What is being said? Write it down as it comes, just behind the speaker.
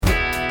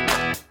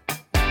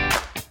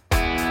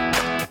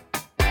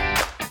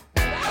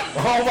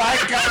Oh my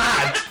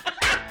God!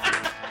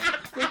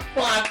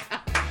 What?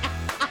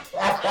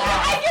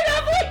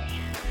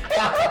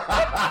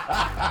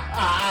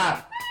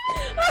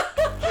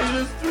 She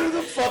just threw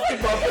the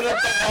fucking muffin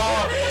at the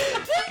wall.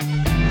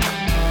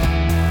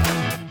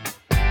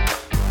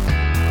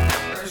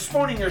 You're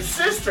spawning your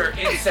sister,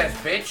 incest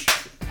bitch.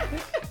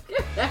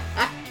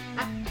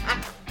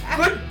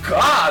 Good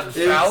God,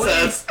 Sally.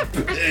 Incest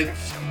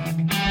bitch.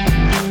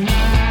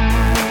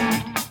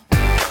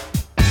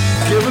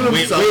 Giving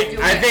himself.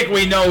 I think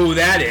we know who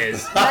that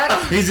is.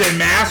 He's in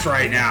mass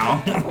right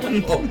now.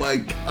 Oh my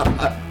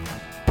God.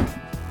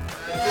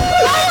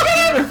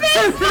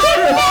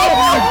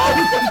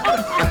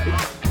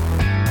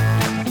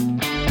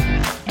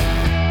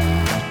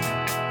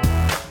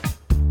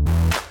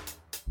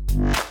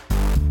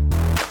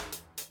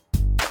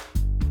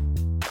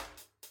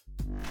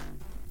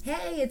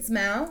 Hey, it's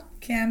Mel.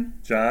 Kim.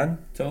 John?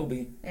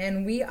 Toby.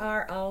 And we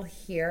are all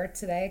here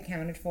today,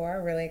 accounted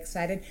for. Really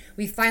excited.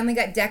 We finally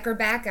got Decker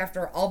back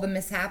after all the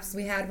mishaps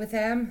we had with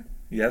him.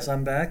 Yes,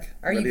 I'm back.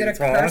 Are you going to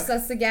curse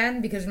us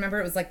again? Because remember,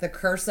 it was like the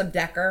curse of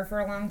Decker for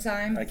a long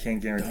time. I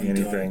can't guarantee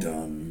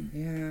anything.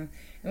 Yeah.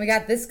 And we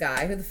got this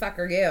guy. Who the fuck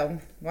are you?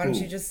 Why don't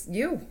Who? you just...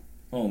 You.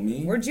 Oh,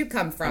 me? Where'd you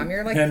come from?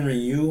 You're like... Henry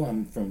Yu.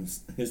 I'm from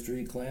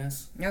history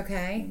class.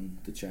 Okay. I'm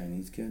the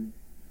Chinese kid.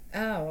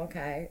 Oh,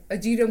 okay.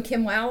 Do you know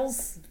Kim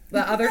Wells?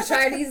 The other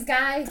Chinese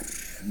guy?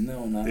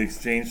 No, not. The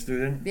exchange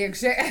student? The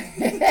exchange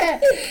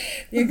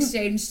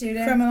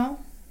student?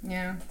 Criminal.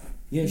 Yeah.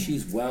 Yeah,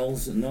 she's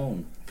Wells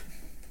known.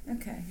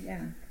 Okay,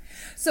 yeah.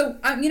 So,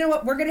 you know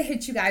what? We're going to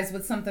hit you guys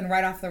with something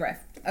right off the riff,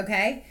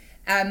 okay?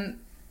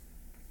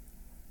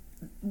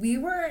 We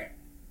were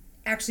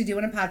actually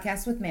doing a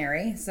podcast with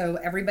Mary, so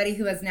everybody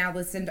who has now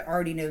listened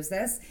already knows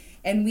this.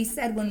 And we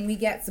said when we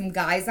get some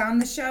guys on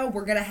the show,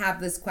 we're going to have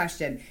this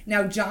question.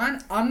 Now, John,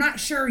 I'm not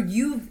sure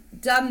you've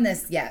done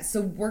this yet,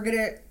 so we're going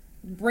to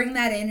bring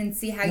that in and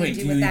see how you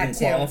do with that, too. Wait,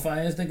 do you even qualify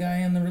as the guy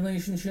in the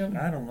relationship?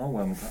 I don't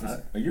know.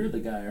 You're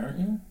the guy, aren't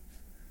you?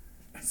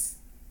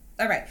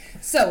 All right.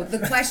 So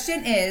the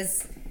question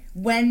is,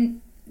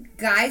 when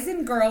guys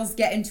and girls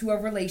get into a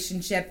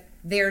relationship,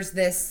 there's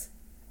this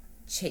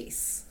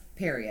chase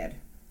period.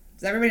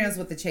 So everybody knows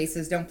what the chase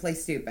is. Don't play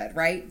stupid,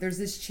 right? There's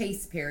this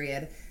chase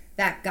period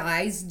that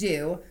guys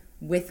do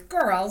with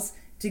girls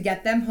to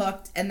get them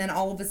hooked, and then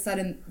all of a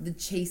sudden the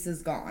chase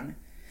is gone.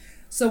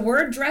 So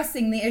we're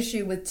addressing the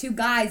issue with two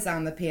guys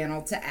on the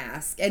panel to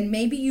ask, and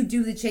maybe you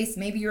do the chase,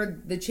 maybe you're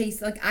the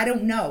chase, like, I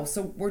don't know.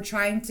 So we're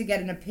trying to get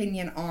an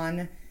opinion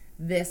on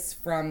this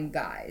from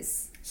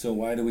guys. So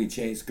why do we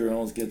chase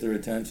girls, get their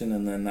attention,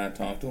 and then not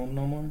talk to them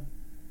no more?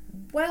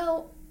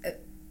 Well,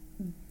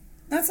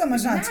 not so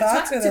much not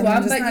talk to them,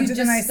 but just not you do the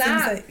just nice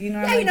stop. things that you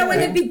know. Yeah, you know,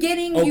 in the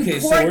beginning, you Okay,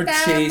 court so we're them.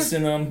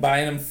 chasing them,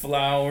 buying them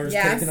flowers,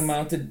 Yes. taking them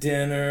out to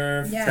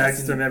dinner, Yes.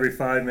 Text them every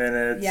 5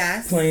 minutes.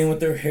 Yes. playing with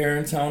their hair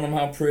and telling them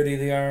how pretty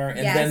they are,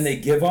 and Yes. then they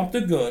give up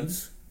the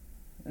goods,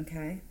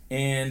 Okay.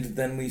 and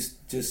then we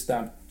just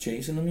stop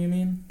chasing them, you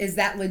mean? Is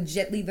that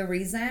legitly the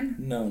reason?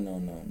 No.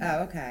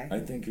 Oh, okay. I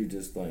think you're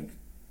just like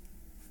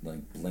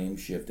blame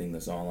shifting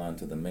this all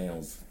onto the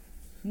males.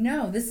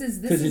 No, this is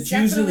Because it's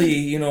definitely... usually,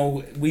 you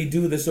know, we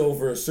do this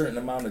over a certain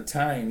amount of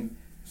time.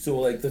 So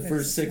like the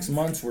first 6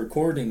 months we're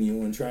courting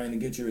you and trying to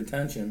get your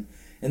attention.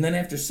 And then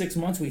after 6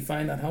 months we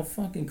find out how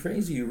fucking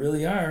crazy you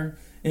really are,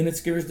 and it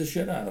scares the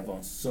shit out of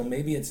us. So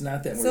maybe it's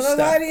not that we're So then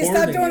why do you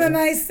stop doing the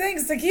nice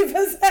things to keep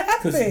us happy?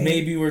 Because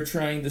maybe we're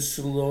trying to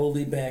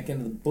slowly back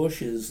into the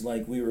bushes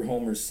like we were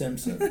Homer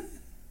Simpson.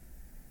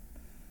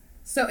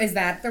 So is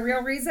that the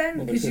real reason?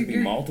 Well, there could be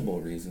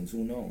multiple reasons.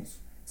 Who knows?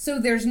 So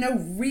there's no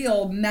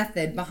real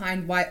method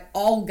behind why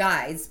all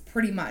guys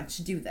pretty much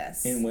do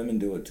this. And women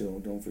do it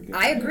too. Don't forget.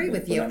 I agree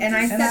with you, and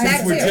I said that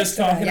Since too. we're just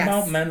talking Yes.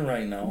 about men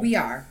right now. We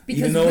are.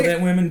 Even though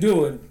that women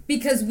do it.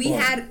 Because we Well.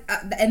 had,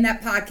 in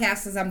that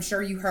podcast, as I'm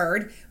sure you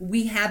heard,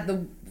 we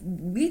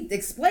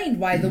explained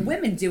why the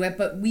women do it,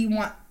 but we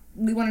want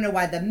to know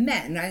why the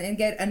men, and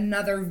get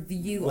another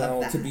view of that.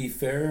 Well, to be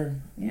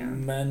fair, Yeah.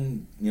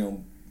 men,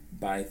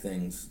 buy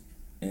things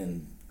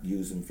and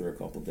use them for a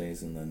couple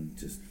days and then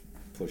just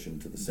push them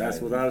to the side.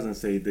 That's what I was going to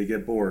say. They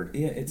get bored.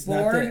 Yeah, it's bored?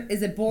 not that.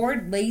 Is it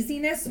bored?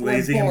 Laziness?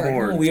 Lazy or and bored?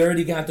 bored. No, we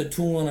already got the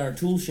tool in our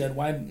tool shed.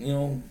 Why,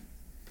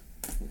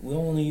 we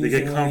only use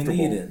get it when we comfortable.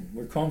 need it.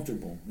 We're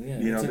comfortable. Yeah,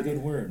 it's a good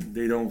word.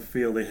 They don't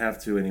feel they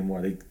have to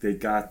anymore. They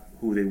got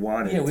who they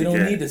wanted. Yeah, we to don't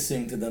get. need to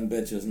sing to them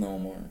bitches no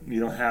more. You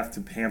don't have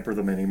to pamper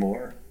them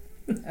anymore.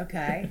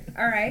 Okay.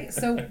 All right.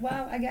 So,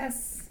 well, I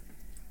guess,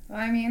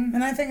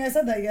 And I think I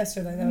said that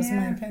yesterday. That was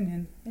my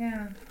opinion.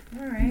 Yeah.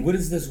 All right. What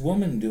is this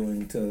woman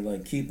doing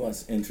to keep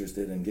us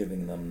interested in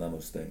giving them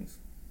those things?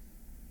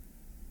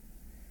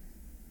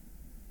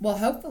 Well,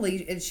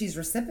 hopefully she's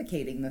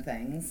reciprocating the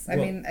things. I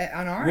mean,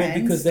 on our well,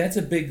 end. because that's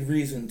a big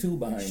reason too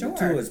behind it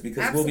too. Is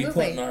because we'll be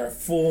putting our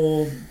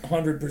full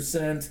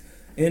 100%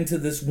 into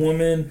this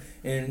woman,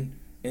 and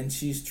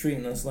she's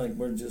treating us like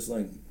we're just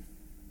like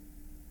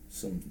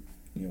some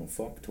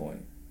fuck toy.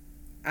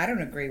 I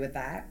don't agree with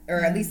that, or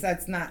at least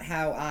that's not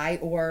how I,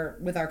 or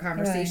with our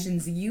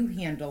conversations, you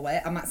handle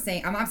it. I'm not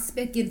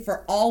speaking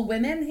for all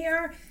women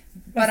here,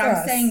 but For I'm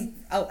us. saying,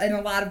 and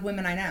a lot of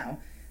women I know,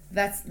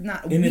 that's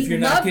not. And if we you're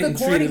love not getting the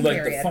courting treated like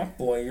period. the fuck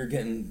boy, you're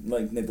getting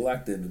like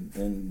neglected,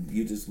 and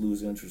you just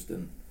lose interest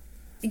in.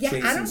 Yeah, I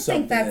chasing don't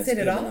something think that's it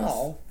at given us.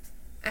 all.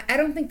 I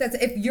don't think that's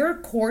if you're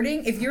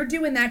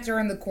doing that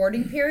during the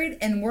courting period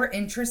and we're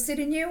interested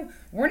in you,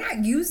 we're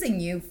not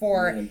using you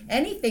for Yeah.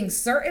 anything.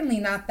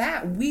 Certainly not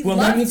that. We Well,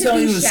 love let me to tell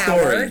be you a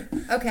showered.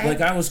 story. Okay. Like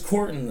I was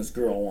courting this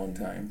girl one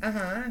time,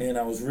 and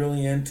I was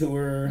really into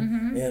her,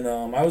 and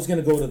I was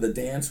gonna go to the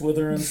dance with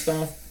her and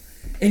stuff.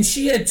 And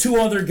she had 2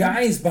 other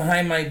guys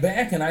behind my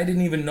back, and I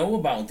didn't even know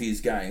about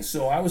these guys.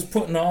 So I was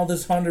putting all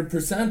this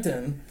 100%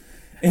 in,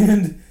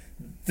 and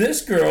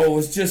this girl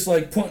was just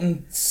like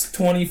putting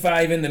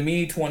 25 into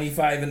me,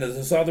 25 into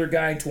this other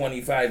guy,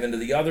 25 into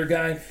the other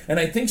guy, and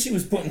I think she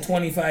was putting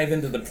 25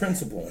 into the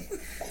principal.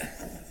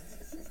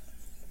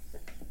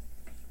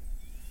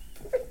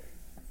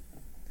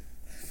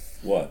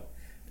 What?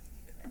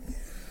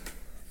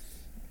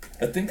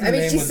 I think her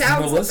name was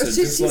Melissa,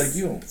 just like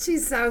you. She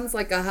sounds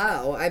like a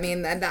hoe. I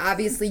mean, and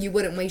obviously you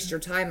wouldn't waste your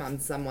time on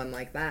someone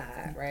like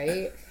that,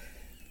 right?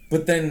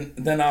 But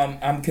then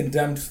I'm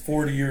condemned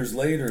 40 years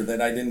later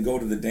that I didn't go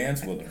to the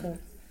dance with her.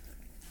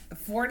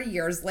 40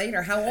 years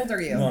later, how old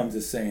are you? No, I'm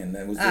just saying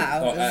that was.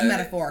 Oh, it was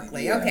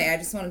metaphorically. yeah. Okay, I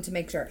just wanted to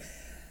make sure.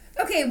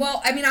 Okay,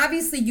 well, I mean,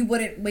 obviously you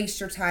wouldn't waste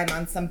your time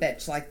on some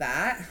bitch like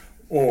that.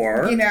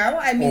 Or You know,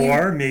 I mean.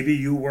 or maybe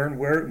you weren't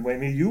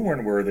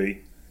worthy.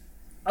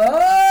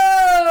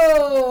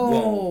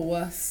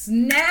 Oh,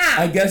 snap!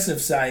 I guess if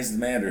size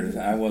matters,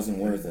 I wasn't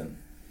worth it.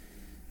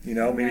 You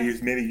know, maybe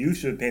you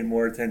should have paid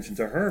more attention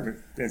to her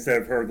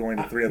instead of her going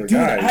to 3 other Dude,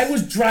 guys. I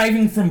was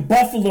driving from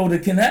Buffalo to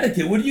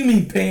Connecticut. What do you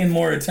mean paying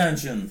more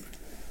attention?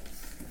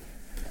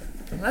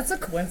 That's a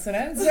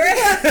coincidence. All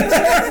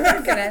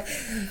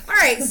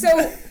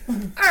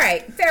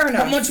right, fair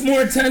enough. How much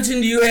more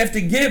attention do you have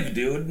to give,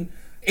 dude?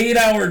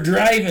 8-hour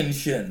driving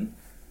shit.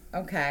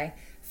 Okay,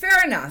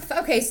 fair enough.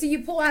 Okay, so you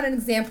pull out an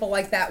example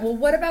like that. Well,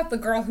 what about the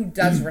girl who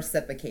does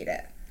reciprocate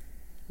it?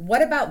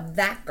 What about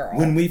that girl?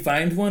 When we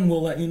find one,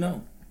 we'll let you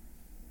know.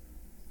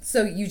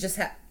 So you just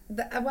have.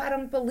 Well, I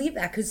don't believe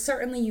that because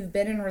certainly you've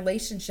been in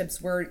relationships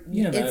where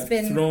Yeah, and it's I've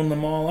been. thrown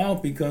them all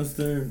out because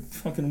they're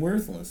fucking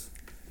worthless.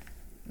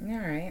 All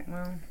right,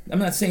 well. I'm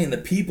not saying the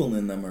people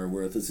in them are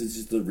worthless. It's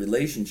just the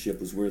relationship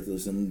was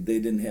worthless, and they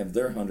didn't have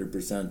their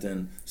 100%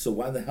 in. So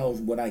why the hell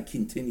would I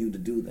continue to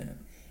do that?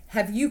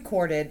 Have you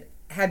courted?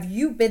 Have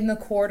you been the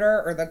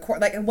courter or the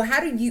court? Like, well, how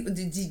do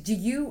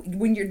you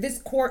when you're this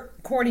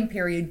courting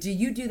period? Do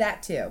you do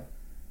that too?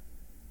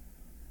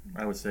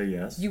 I would say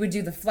yes. You would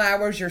do the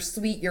flowers. You're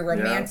sweet. You're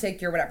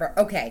romantic. You're whatever.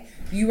 Okay,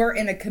 you are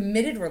in a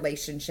committed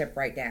relationship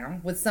right now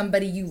with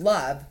somebody you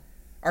love.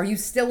 Are you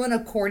still in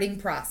a courting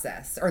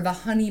process or the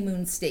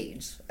honeymoon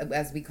stage,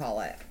 as we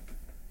call it?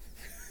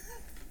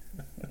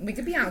 We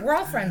could be on. We're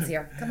all friends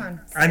here. Come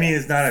on. I mean,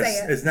 it's not Say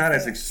as it.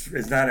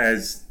 it's not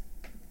as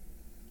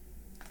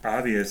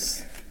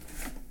obvious.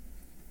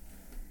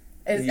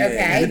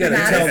 Okay, you gotta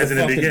not tell as the in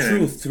the fucking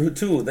beginning. truth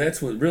too.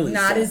 That's what really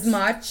not sucks. as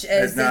much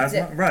as It's not it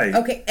as mu- right.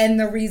 Okay, and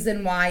the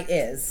reason why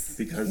is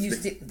Because you they-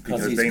 sti-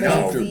 because he's they know.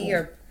 comfortable.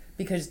 or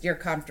because you're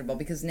comfortable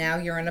because now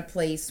you're in a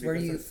place where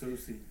you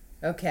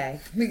okay.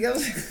 Do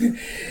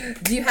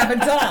you have a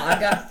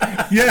dog?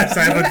 Yes,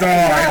 I have a You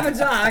dog. have a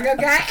dog,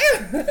 okay?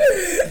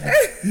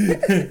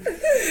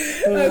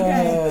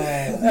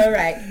 Okay. All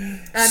right.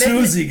 This is-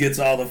 Susie gets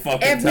all the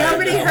fucking if time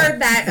nobody now. heard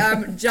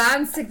that,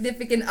 John's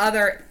significant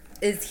other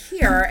is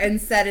here and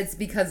said it's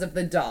because of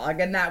the dog,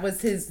 and that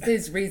was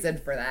his reason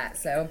for that.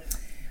 So,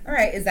 all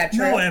right, is that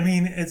true? No, I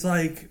mean it's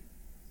like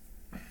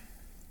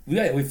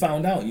Yeah, we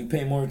found out you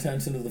pay more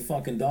attention to the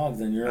fucking dog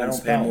than your I own don't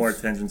spouse. pay more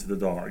attention to the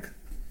dog.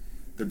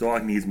 The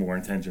dog needs more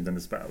attention than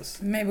the spouse.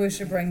 Maybe we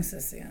should bring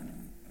Sissy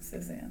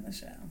on the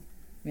show.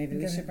 Maybe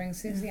we should bring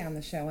Susie on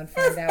the show and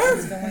find out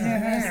what's going on Hear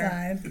her there.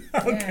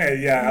 side. Okay,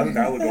 yeah,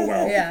 that would go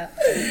well. Yeah.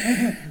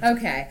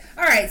 Okay.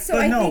 All right. So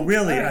But I no, think,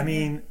 really, all right.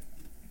 I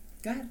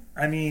Go ahead.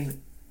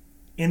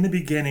 in the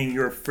beginning,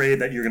 you're afraid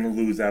that you're going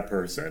to lose that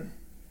person,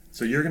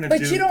 so you're going to.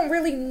 But you don't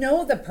really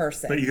know the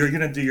person. But you're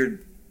going to do your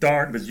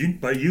darn.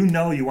 But you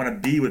know you want to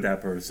be with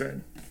that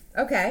person,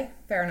 Okay.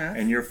 Fair enough.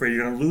 and you're afraid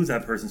you're going to lose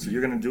that person, so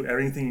you're going to do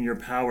everything in your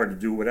power to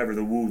do whatever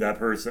to woo that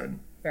person.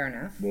 Fair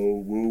enough. Whoa,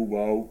 woo,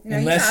 whoa. No,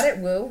 Unless- you got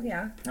it. Woo.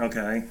 Yeah.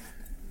 Okay,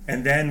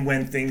 and then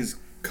when things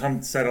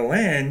settle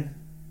in,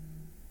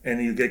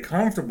 and you get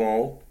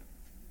comfortable,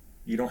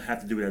 you don't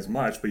have to do it as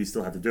much, but you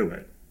still have to do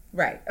it.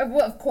 Right.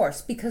 Well, of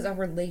course, because a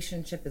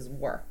relationship is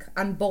work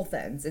on both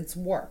ends. It's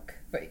work,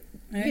 but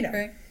you know.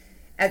 Right.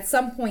 At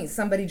some point,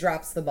 somebody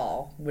drops the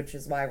ball, which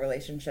is why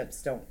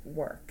relationships don't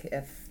work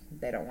if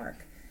they don't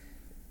work.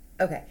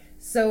 Okay,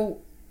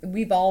 so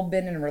we've all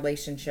been in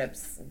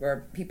relationships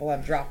where people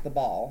have dropped the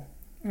ball,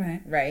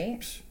 Right.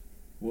 right?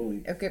 Well,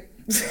 Okay.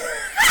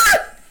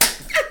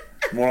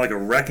 More like a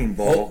wrecking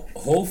ball.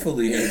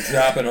 hopefully you're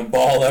dropping a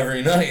ball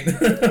every night.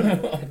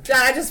 John,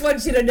 I just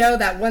want you to know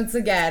that once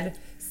again,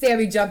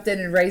 Sammy jumped in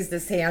and raised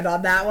his hand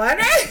on that one.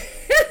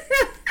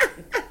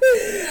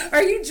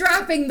 Are you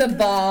dropping the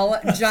ball,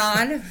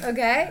 John?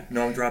 Okay.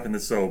 No, I'm dropping the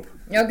soap.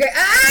 Okay.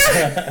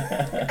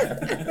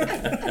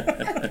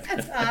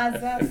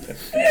 Awesome.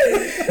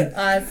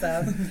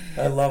 Awesome.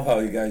 I love how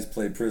you guys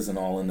play prison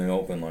all in the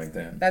open like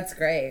that. That's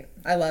great.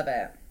 I love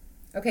it.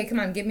 Okay, come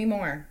on, give me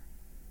more.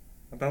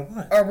 About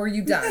what? Or were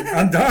you done?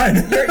 I'm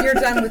done. You're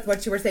done with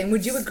what you were saying.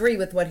 Would you agree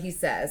with what he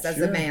says as a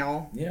Sure.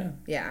 male? Yeah.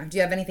 Yeah. Do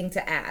you have anything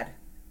to add?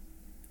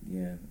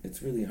 Yeah,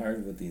 it's really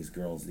hard with these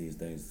girls these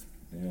days.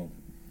 You know,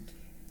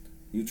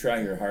 you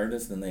try your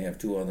hardest, and they have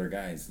two other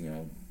guys, you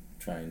know,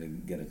 trying to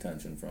get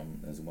attention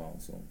from as well.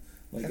 So,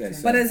 like I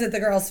said, But is it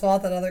the girl's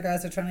fault that other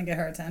guys are trying to get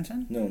her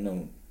attention?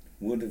 no.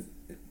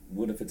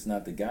 What if it's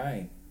not the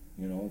guy?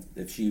 You know,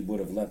 if she would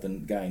have let the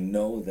guy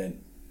know that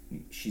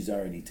she's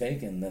already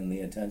taken, then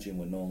the attention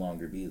would no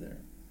longer be there.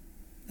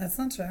 That's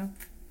not true.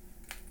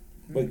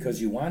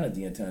 Because you wanted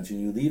the attention,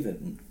 you leave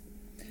it.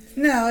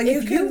 No, you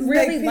If can you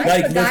really make like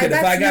Like, the look guy, at if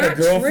I that's got a not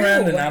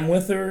girlfriend true. and I'm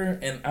with her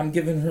and I'm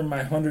giving her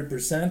my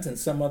 100% and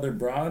some other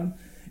broad,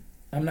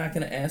 I'm not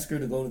going to ask her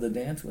to go to the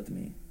dance with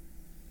me.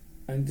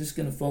 I'm just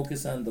going to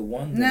focus on the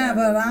one. No, that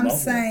but in I'm love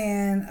with.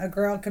 saying a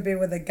girl could be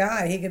with a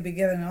guy. He could be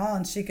giving it all,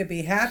 and she could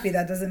be happy.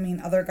 That doesn't mean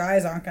other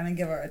guys aren't going to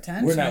give her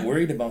attention. We're not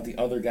worried about the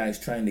other guys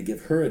trying to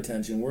give her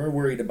attention. We're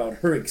worried about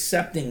her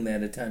accepting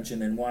that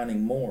attention and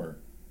wanting more.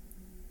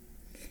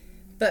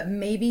 But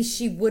maybe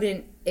she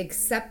wouldn't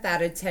accept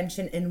that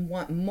attention and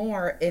want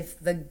more if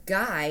the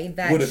guy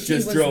that Would have she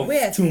just was drove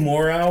with, 2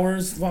 more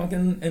hours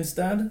fucking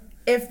instead?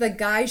 if the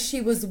guy she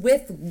was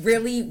with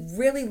really,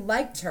 really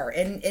liked her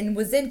and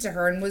was into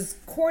her and was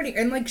courting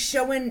and like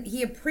showing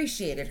he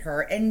appreciated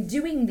her and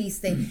doing these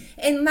things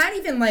and not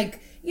even like,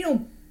 you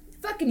know,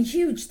 fucking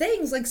huge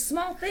things, like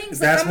small things.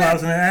 That's like, what I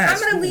was gonna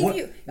ask. I'm gonna leave What-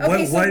 you. what-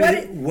 Okay, so what-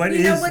 what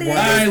you know is what it one-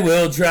 is? I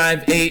will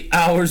drive 8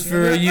 hours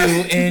for you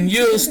and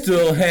you'll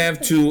still have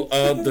 2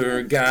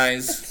 other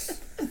guys.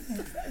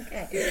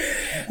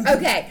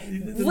 Okay,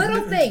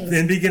 little things.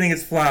 In the beginning,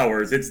 it's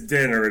flowers, it's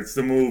dinner, it's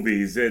the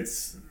movies,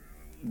 it's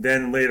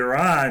then later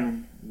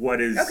on what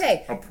is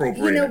Okay,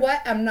 appropriate. you know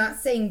what? I'm not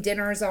saying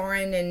dinners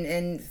aren't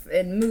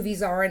and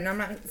movies aren't. And I'm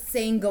not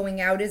saying going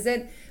out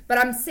isn't. But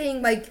I'm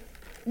saying, like,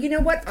 you know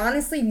what?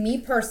 Honestly, me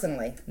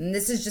personally, and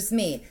this is just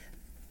me,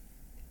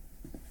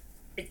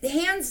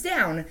 hands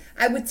down,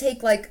 I would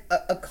take, like,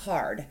 a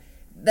card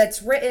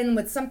that's written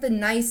with something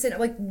nice and,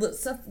 like,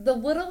 the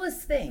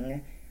littlest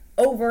thing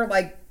over,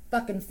 like,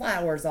 fucking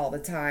flowers all the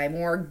time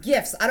or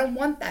gifts. I don't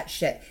want that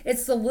shit.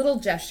 It's the little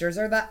gestures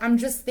or the I'm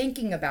just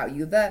thinking about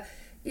you. The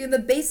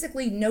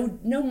basically no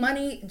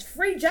money,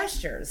 free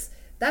gestures.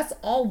 That's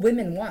all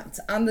women want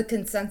on the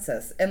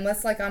consensus.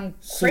 Unless like I'm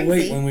So crazy.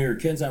 wait, when we were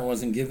kids, I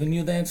wasn't giving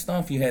you that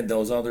stuff? You had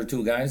those other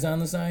 2 guys on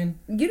the side?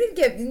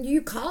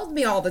 You called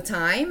me all the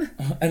time.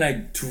 And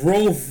I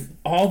drove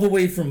all the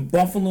way from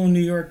Buffalo, New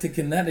York to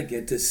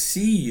Connecticut to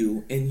see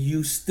you, and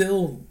you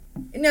still...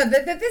 No,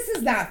 this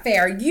is not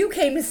fair. You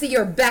came to see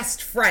your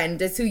best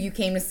friend is who you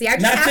came to see. I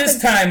just Not happened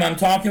this time, I'm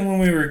talking when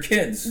we were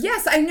kids.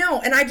 Yes, I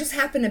know, and I just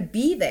happened to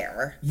be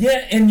there.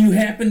 Yeah, and you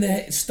happened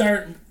to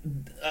start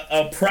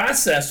a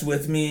process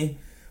with me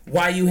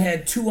while you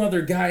had 2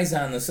 other guys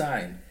on the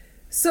side.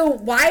 So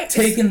why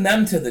Taking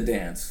them to the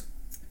dance.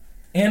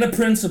 And a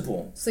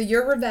principal. So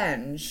your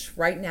revenge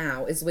right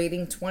now is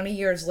waiting 20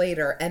 years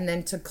later and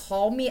then to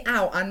call me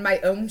out on my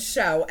own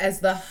show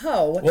as the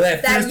hoe Well,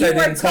 at that first you I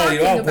were didn't call you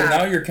talking out, but about.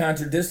 now you're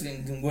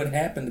contradicting what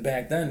happened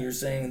back then. You're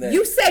saying that...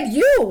 You said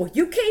you.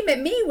 You came at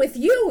me with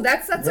you.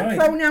 That's Right. a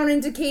pronoun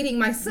indicating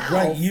myself.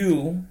 Right,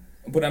 you.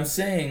 But I'm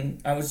saying,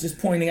 I was just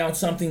pointing out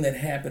something that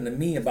happened to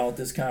me about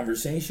this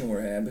conversation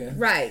we're having.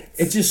 Right.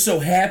 It just so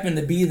happened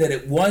to be that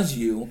it was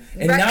you.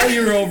 And Right. now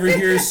you're over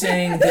here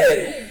saying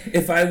that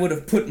if I would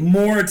have put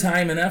more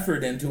time and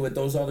effort into it,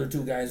 those other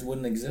 2 guys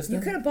wouldn't exist. You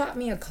could have bought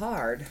me a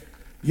card.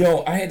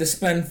 Yo, I had to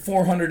spend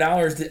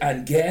 $400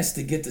 on gas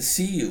to get to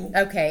see you.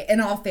 Okay, in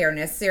all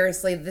fairness,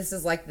 seriously, this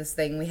is like this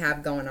thing we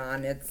have going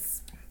on.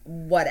 It's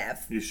whatever.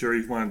 You sure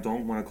you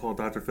don't want to call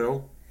Dr.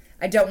 Phil?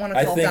 I don't want to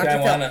I call think Dr. I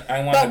Phil. wanna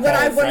But call what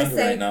I a wanna friend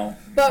say, right now.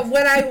 But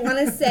what I want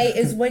to say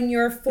is when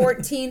you're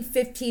 14,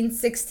 15,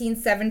 16,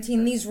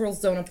 17, these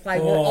rules don't apply.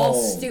 We're all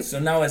stupid. So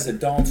now as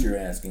adults you're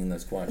asking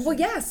this question. Well,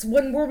 yes,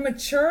 when we're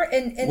mature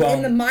and Well-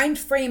 in the mind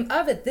frame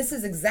of it, this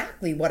is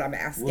exactly what I'm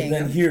asking. Well,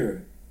 then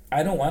here,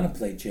 I don't want to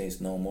play chase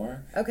no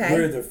more. Okay.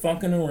 We're either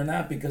fucking or we're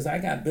not because I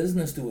got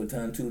business to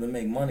attend to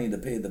make money to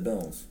pay the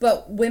bills.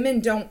 But women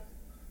don't.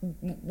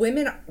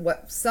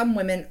 Some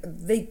women,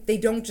 they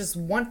don't just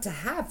want to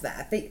have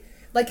that.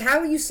 Like,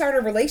 how do you start a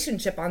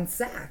relationship on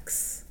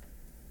sex?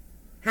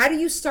 How do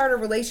you start a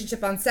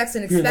relationship on sex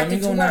and Here, expect let me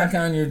it to go knock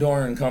work? on your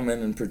door and come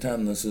in and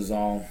pretend this is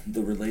all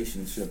the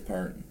relationship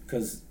part.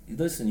 Because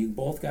listen, you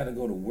both got to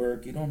go to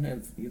work. You don't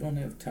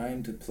have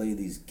time to play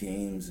these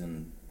games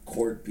and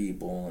court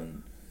people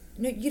and.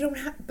 No, you don't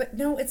have. But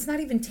no, it's not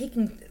even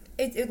taking.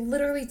 It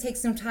literally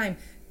takes no time.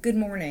 Good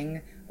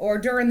morning. Or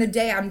during the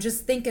day, I'm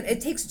just thinking.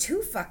 It takes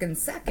 2 fucking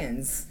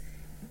seconds.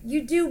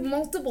 You do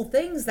multiple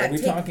things that Are we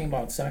take. talking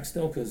about sex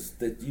still? Because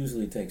that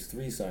usually takes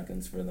 3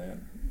 seconds for that.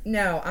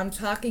 No, I'm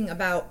talking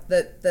about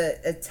the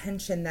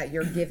attention that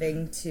you're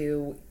giving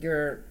to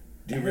your.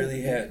 Do you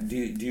really have? Do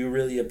you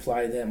really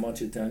apply that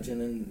much attention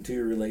into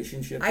your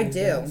relationship? I these do.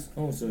 days?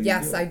 Oh, so you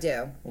Yes, do. I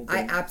do. Okay.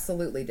 I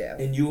absolutely do.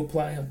 And you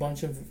apply a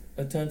bunch of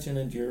attention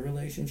into your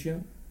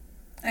relationship?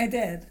 I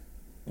did.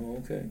 Oh,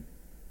 okay.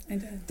 I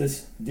did.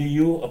 Do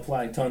you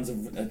apply tons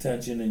of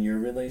attention in your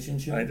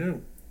relationship? I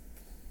do.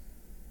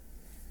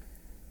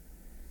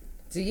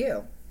 Do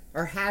you?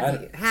 Or have I-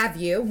 you? Have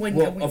you?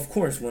 Well, of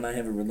course, when I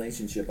have a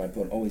relationship, I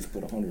always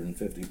put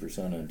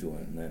 150% into it,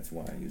 and that's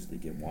why I usually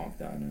get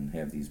walked on and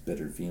have these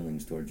bitter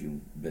feelings towards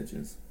you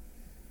bitches.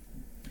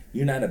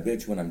 You're not a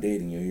bitch when I'm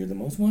dating you. You're the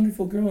most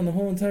wonderful girl in the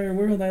whole entire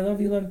world. I love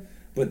you, love you.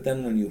 But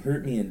then when you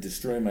hurt me and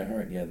destroy my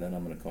heart, yeah, then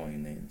I'm going to call you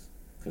names.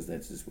 Because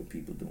that's just what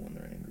people do when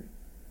they're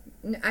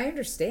angry. I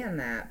understand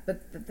that,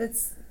 but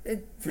that's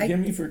it. Forgive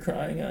me for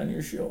crying on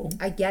your show.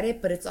 I get it,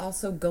 but it's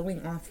also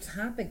going off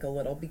topic a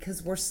little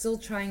because we're still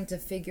trying to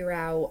figure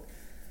out.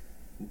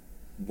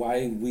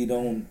 Why we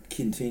don't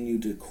continue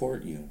to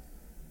court you.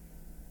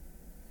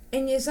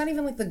 And it's not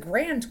even like the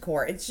grand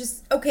court. It's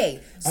just okay.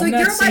 So I'm not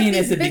you're saying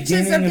like these at the bitches.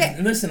 beginning Okay,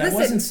 of, listen, I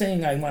wasn't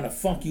saying I want to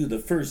fuck you the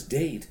first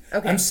date.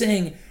 Okay. I'm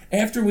saying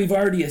after we've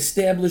already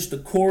established the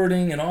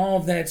courting and all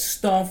of that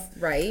stuff.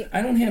 Right.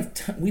 I don't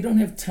have we don't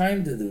have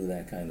time to do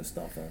that kind of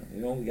stuff.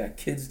 You know, we got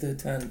kids to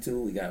attend to,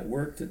 we got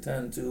work to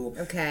attend to.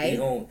 Okay. You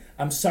know,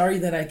 I'm sorry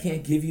that I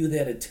can't give you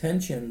that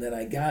attention that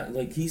I got.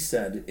 Like he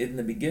said in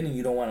the beginning,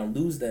 you don't want to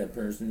lose that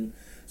person.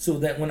 So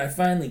that when I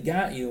finally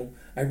got you,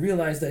 I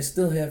realized I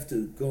still have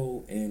to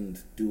go and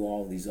do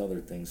all these other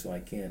things. So I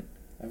can't.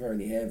 I've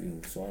already have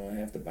you, so I don't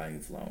have to buy you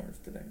flowers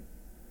today.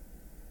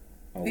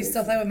 I'll You wait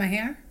still for play with my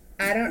hair?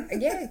 I don't.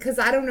 Yeah, because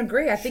I don't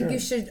agree. I think Sure.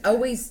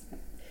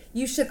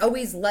 you should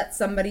always let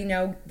somebody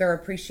know they're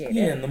appreciated.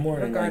 Yeah, in the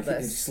morning, like you can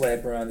regardless.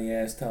 slap her on the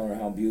ass, tell her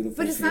how beautiful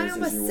But she it's not is as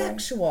always you're walking.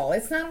 sexual.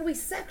 It's not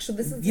always sexual.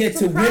 This is Yeah, the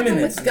to problem women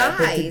with it's not,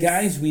 but to guys.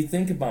 guys we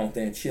think about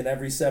that shit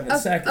every 7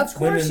 Of seconds.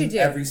 course women you do.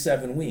 every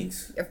 7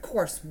 weeks. Of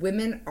course,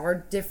 women are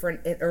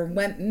different,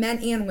 men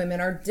and women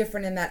are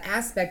different in that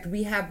aspect.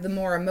 We have the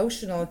more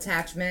emotional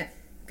attachment.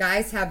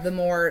 Guys have the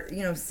more,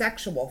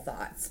 sexual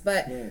thoughts.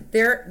 But Yeah.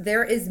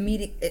 there is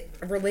meeting.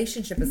 A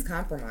relationship is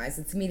compromise.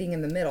 It's meeting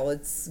in the middle.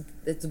 It's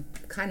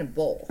kind of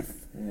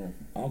both. Yeah,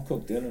 I'll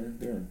cook dinner.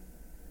 There.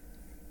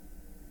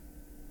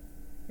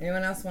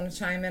 Anyone else want to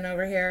chime in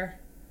over here?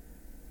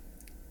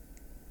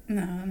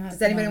 No, I'm not.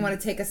 Does anybody want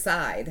to take a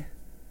side?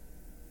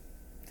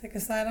 Take a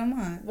side on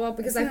what? Well,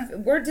 because It's not-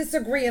 we're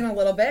disagreeing a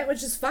little bit,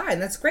 which is fine.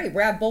 That's great.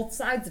 We're at both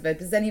sides of it.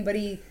 Does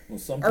anybody? Well,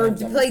 sometimes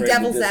to I'm play afraid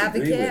devil's to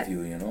disagree advocate?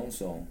 with you,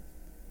 so.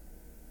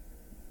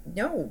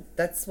 No,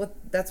 that's what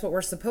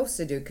we're supposed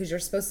to do. Because you're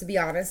supposed to be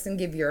honest and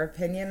give your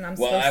opinion. And I'm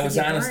Well, supposed I to was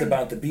give honest mine.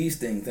 about the bee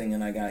sting thing,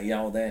 and I got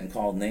yelled at and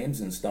called names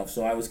and stuff.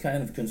 So I was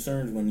kind of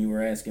concerned when you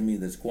were asking me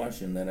this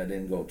question that I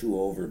didn't go too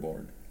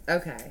overboard.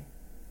 Okay.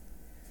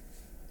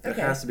 There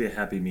Okay. has to be a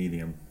happy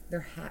medium.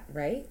 They're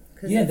right.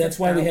 'Cause Yeah, it's that's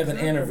why we about have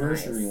an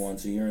anniversary compromise.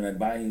 once a year, and I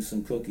buy you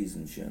some cookies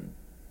and shit.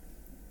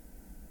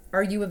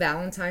 Are you a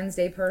Valentine's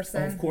Day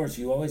person? Of course,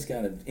 you always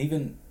gotta.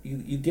 Even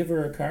you give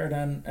her a card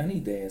on any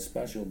day, as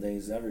special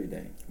days every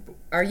day.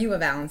 Are you a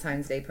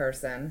Valentine's Day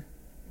person?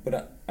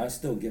 But I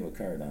still give a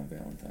card on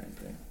Valentine's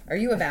Day. Are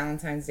you a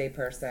Valentine's Day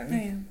person?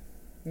 I am.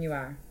 You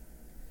are.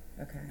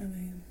 Okay. I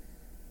am.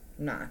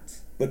 I'm not.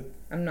 But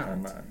I'm not.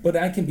 I'm not. But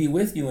I can be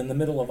with you in the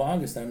middle of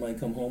August. I might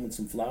come home with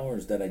some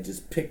flowers that I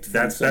just picked from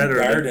That's some better.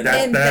 garden.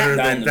 That's And better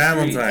down than the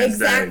street. Valentine's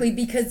Exactly, Day.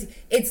 because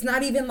it's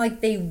not even like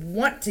they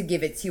want to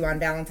give it to you on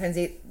Valentine's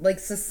Day. Like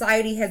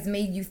society has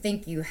made you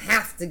think you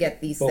have to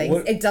get these But things.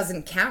 what- It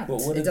doesn't count.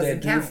 But what it does doesn't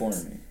that count. do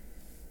for me?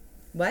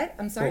 What?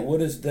 I'm sorry. But what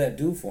does that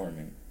do for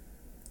me?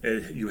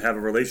 You have a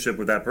relationship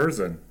with that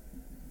person.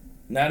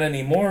 Not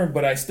anymore,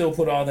 but I still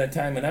put all that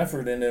time and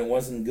effort in, and it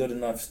wasn't good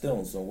enough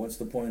still. So what's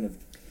the point of?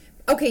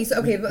 Okay, so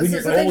okay, but When so,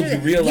 you're so then old, you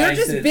realize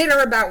just that- bitter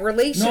about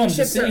relationships. No, I'm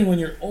just saying or- when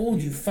you're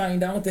old, you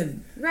find out that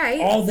Right.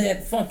 all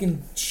that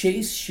fucking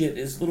chase shit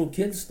is little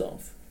kid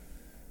stuff.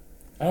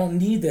 I don't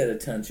need that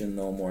attention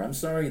no more. I'm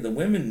sorry, the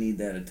women need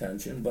that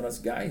attention, but us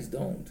guys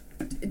don't.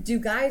 Do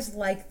guys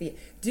like the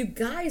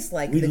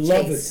We the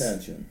love chase?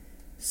 attention.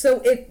 So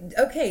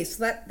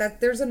that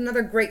there's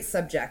another great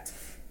subject.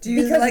 Do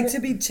you Because like to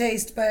be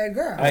chased by a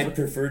girl? I'd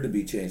prefer to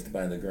be chased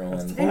by the girl,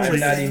 and Totally- I'm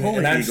not even, totally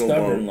and I'm ego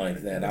stubborn boat.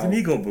 like that. It's an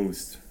ego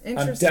boost. I'm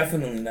Interesting.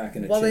 definitely not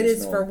going to Well, chase it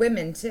is no. for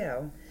women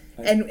too.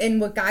 And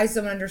what guys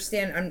don't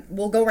understand,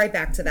 we'll go right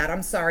back to that.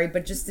 I'm sorry,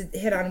 but just to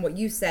hit on what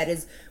you said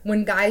is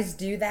when guys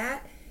do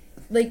that,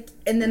 like,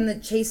 and then the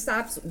chase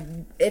stops,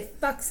 it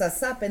fucks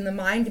us up in the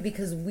mind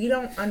because we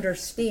don't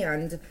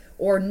understand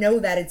or know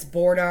that it's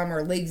boredom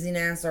or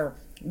laziness or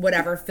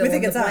whatever. Fill we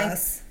think in it's the blank.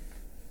 us.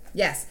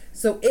 Yes.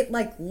 So it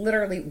like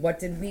literally, what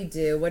did we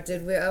do? What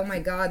did we? Oh my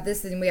God,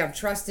 this and we have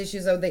trust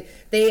issues. Oh,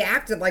 they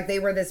acted like they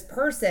were this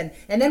person,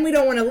 and then we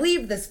don't want to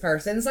leave this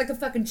person. It's like a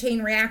fucking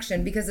chain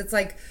reaction because it's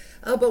like,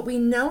 oh, but we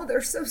know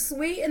they're so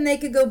sweet and they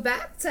could go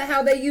back to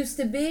how they used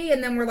to be,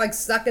 and then we're like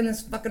stuck in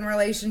this fucking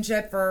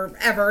relationship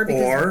forever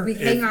because Or we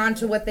hang on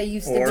to what they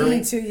used to or-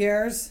 be. 2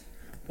 years.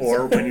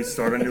 Or when you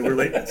start a new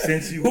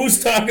relationship,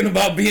 Who's talking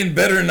about being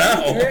better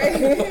now?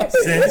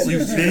 since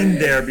you've been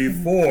there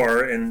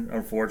before, and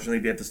unfortunately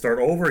you have to start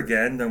over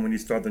again, then when you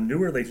start the new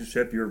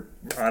relationship, you're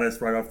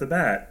honest right off the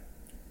bat.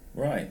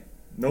 Right.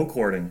 No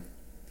courting.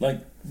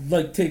 Like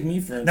take me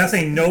for instance. Not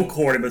saying no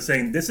courting, but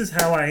saying this is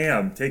how I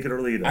am. Take it or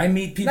leave it. I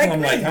meet people, Like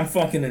I'm me. like, I'm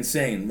fucking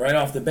insane right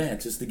off the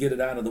bat just to get it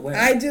out of the way.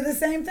 I do the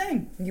same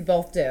thing. You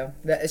both do.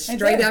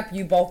 Straight do. up,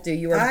 you both do.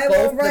 You are I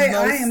both will write, the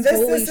I most am this,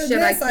 holy this, and shit.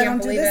 I this. I can't don't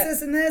do believe this, it.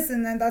 this, and this,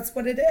 and then that's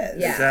what it is.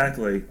 Yeah.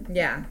 Exactly.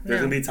 Yeah. There's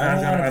no. gonna be I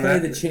times don't want to I'm play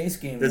not- the chase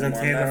game There's gonna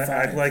anymore. be I'm times not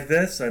I'm gonna act five. like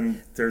this,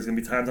 and there's gonna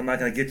be times I'm not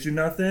gonna get you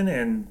nothing,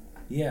 and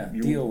Yeah,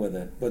 You- deal with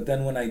it. But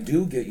then when I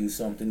do get you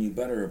something, you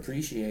better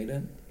appreciate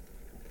it.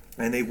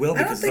 they will I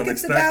don't because think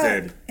it's it's about,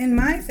 unexpected. in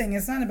my thing,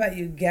 it's not about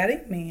you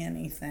getting me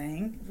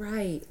anything.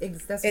 Right.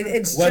 That's It- not-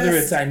 it's Whether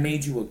just, it's I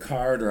made you a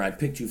card or I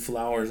picked you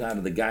flowers out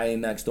of the guy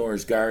next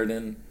door's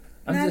garden.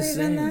 I'm not just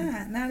even saying.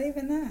 that. Not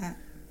even that.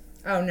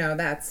 Oh no,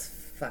 that's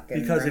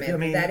fucking. Because if- romantic. I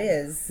mean, that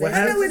is. what It's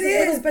I know happens- it just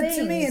little is, but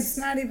to me, things. it's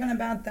not even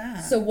about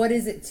that. So what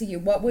is it to you?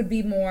 What would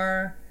be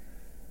more?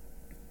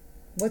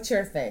 What's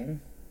your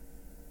thing?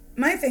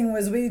 my thing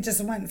was we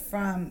just went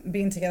from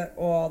being together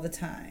all the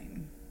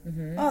time,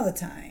 all the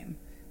time,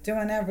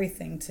 doing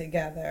everything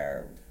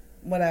together,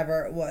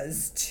 whatever it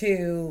was,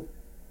 to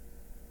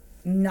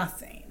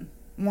nothing.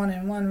 One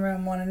in one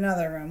room, one in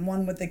another room,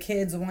 one with the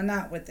kids, one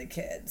not with the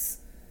kids,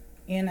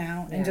 and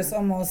Yeah. just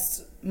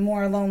almost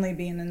more lonely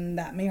being in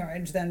that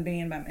marriage than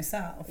being by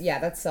myself. Yeah,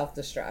 that's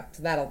self-destruct.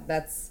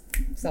 That's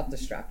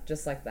self-destruct,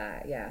 just like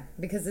that. Yeah,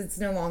 because it's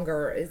no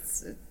longer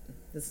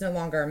it's no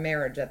longer a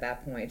marriage at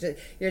that point.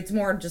 It's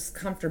more just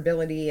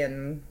comfortability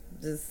and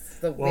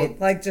just the Well,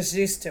 Like just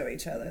used to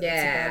each other. That's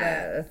yeah,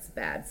 about it. that's a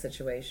bad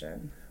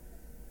situation.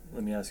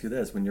 Let me ask you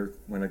this: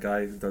 when a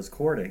guy does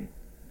courting,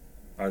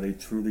 are they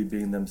truly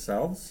being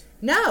themselves?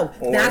 No,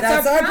 Or-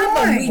 that's our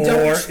problem. We point. don't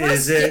Or trust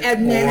is it- you.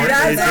 And then or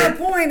That's is our it-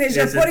 point. Is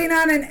you're is it putting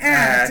on an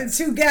act act-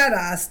 to get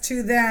us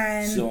to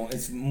then. So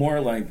it's more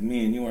like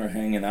me and you are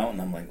hanging out,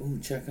 and I'm like, "Ooh,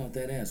 check out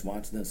that ass.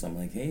 Watch this." I'm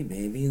like, "Hey,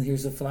 baby,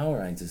 here's a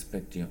flower I just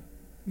picked you."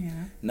 Yeah.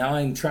 Now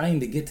I'm trying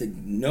to get to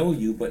know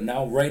you, but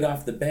now right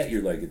off the bat,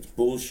 you're like, "It's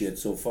bullshit."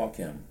 So fuck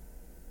him.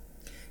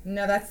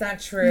 no, that's not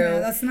true. No,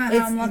 that's not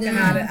how I'm looking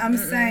at it. I'm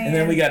saying. And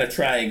then we got to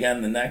try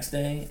again the next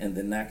day, and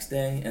the next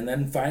day, and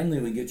then finally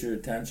we get your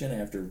attention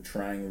after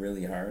trying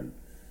really hard.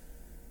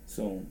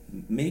 So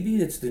maybe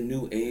it's the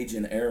new age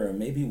and era.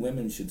 Maybe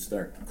women should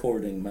start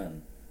courting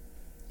men.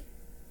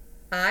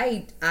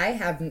 I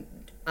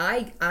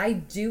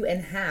do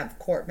and have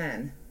court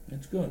men.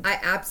 That's good. I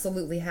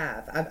absolutely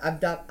have.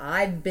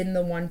 I've been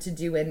the one to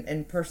do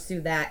and pursue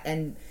that,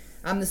 and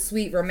I'm the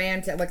sweet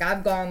romantic. Like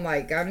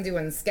I'm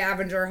doing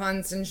scavenger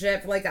hunts and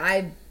shit. Like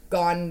I've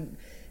gone.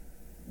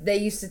 They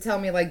used to tell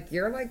me like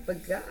you're like the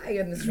guy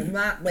in this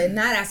not in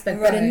that aspect,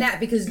 but in Right. that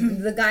because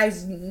the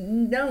guy's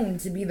known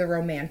to be the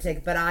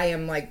romantic, but I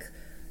am like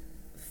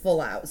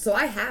full out. So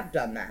I have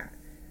done that.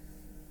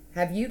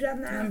 Have you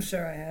done that? I'm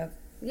sure I have.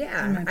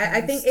 Yeah, in my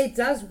I think past. it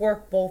does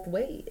work both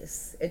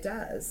ways. It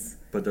does.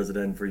 But does it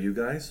end for you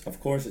guys? Of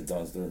course it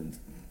does. They're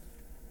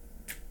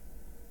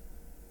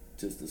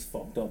just as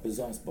fucked up as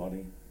us,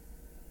 buddy.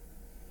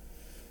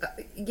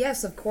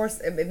 Yes, of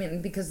course. I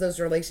mean, because those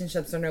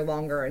relationships are no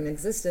longer in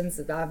existence,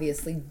 it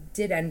obviously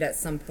did end at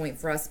some point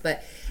for us.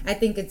 But I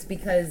think it's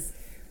because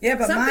Yeah,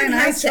 but something mine,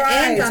 I has to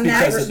end tried. on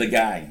that. Because of the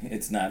guy.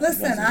 It's not because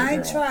Listen, of the I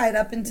girl. tried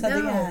up until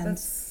No, the end.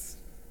 that's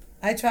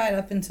I tried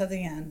up until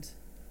the end.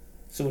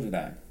 So did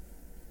I.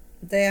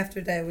 Day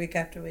after day, week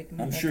after week. I'm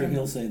month sure after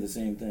he'll month. say the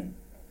same thing.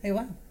 Hey,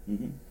 wow.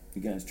 You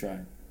guys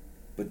tried.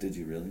 But did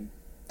you really?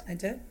 I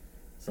did.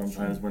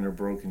 Sometimes when they're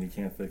broken, you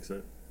can't fix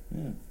it.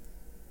 Yeah.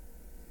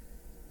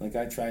 Like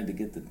I tried to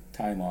get the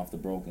time off the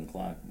broken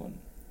clock, but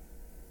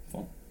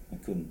well, I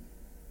couldn't.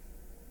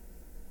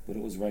 But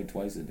it was right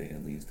twice a day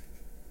at least.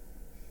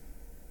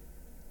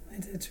 I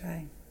did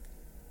try.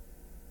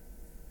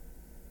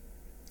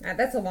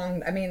 that's a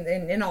long. I mean,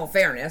 in all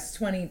fairness,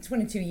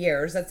 22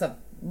 years. That's a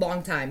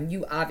long time.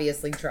 You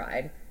obviously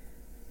tried.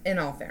 In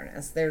all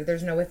fairness,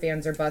 there's no ifs,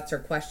 ands, or buts or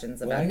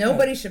questions about. Well, it. yeah.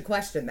 Nobody should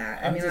question that.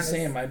 I'm I mean, just that was-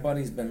 saying, my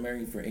buddy's been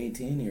married for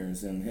 18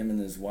 years, and him and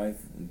his wife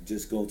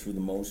just go through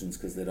the motions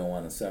because they don't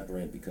want to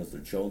separate because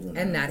their children.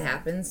 And are that involved.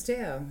 happens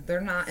too.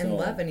 They're not in So-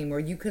 love anymore.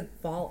 You could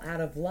fall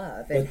out of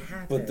love. But, It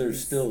happens. but there's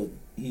still,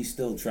 he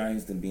still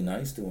tries to be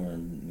nice to her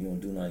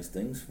and do nice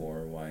things for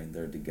her while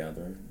they're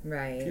together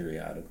right.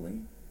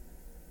 periodically.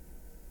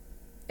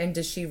 And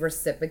does she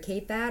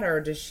reciprocate that, or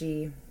does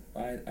she?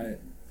 I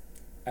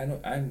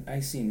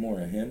see more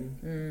of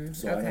him,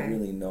 so I okay. don't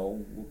really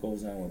know what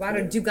goes on with Why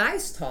her. do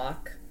guys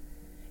talk?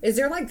 Is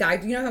there like guy?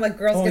 Do you know how like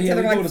girls Oh get yeah,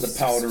 we together go like to the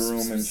powder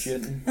room and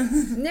shit.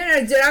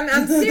 No, dude,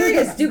 I'm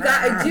serious.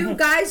 Do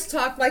guys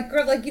talk like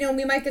girl? Like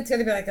we might get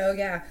together and be like, oh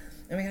yeah,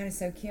 oh my god, he's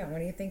so cute. What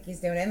do you think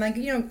he's doing? And like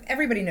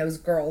everybody knows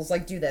girls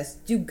like do this.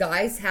 Do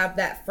guys have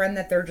that friend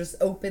that they're just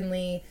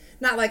openly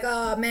not like,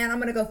 oh man, I'm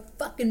gonna go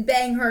fucking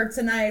bang her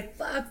tonight.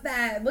 Fuck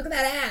that. Look at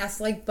that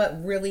ass. Like,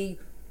 but really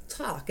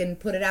talk and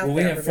put it out Well,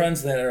 there. we have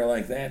friends that are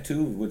like that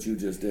too. What you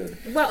just did.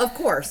 Well, of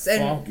course,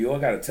 and Fuck, you all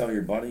got to tell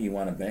your buddy you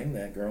want to bang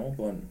that girl,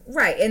 but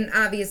right, and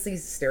obviously,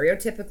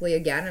 stereotypically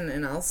again,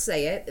 and I'll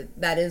say it,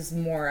 that is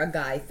more a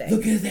guy thing.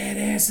 look at that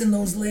ass in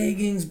those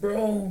leggings,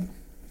 bro.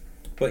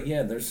 But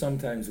yeah, there's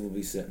sometimes we'll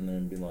be sitting there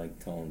and be like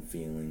telling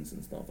feelings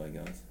and stuff. I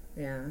guess.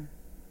 Yeah.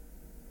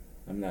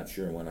 I'm not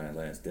sure when I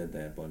last did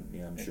that, but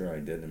yeah, I'm sure I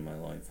did in my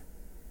life.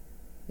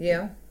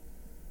 You?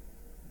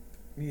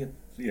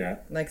 Yeah.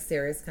 Like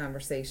serious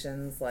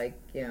conversations, like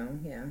yeah,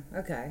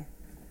 okay.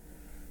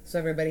 So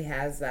everybody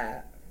has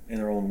that. In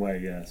their own way,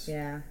 yes.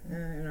 Yeah,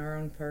 in our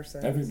own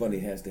person. Everybody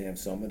has to have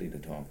somebody to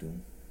talk to.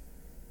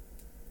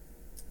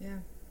 Yeah,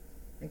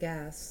 I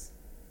guess.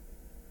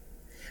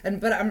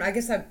 But I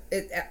guess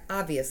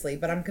obviously,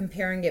 but I'm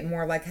comparing it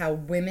more like how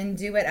women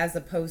do it as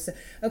opposed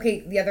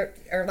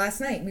to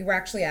last night we were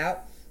actually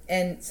out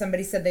and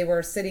somebody said they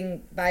were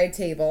sitting by a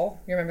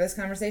table. You remember this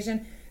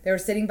conversation? They were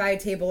sitting by a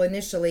table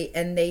initially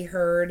and they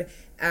heard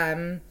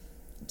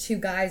two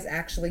guys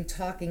actually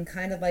talking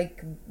kind of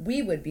like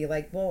we would be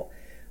like, well,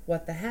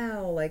 what the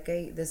hell? Like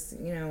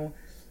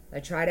I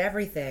tried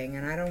everything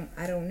and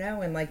I don't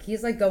know, and like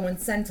he's like going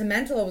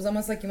sentimental. It was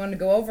almost like you wanted to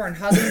go over and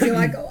hug him and be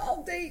like, oh,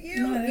 I'll date you.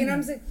 No, You know what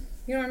I'm saying?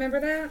 You don't remember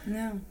that?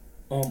 No.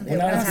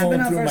 When I was I've been going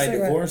out through for a my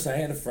cigarette. divorce, I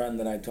had a friend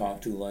that I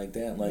talked to like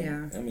that. Like,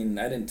 Yeah. I mean,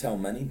 I didn't tell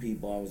many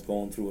people I was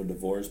going through a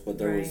divorce, but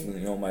there was,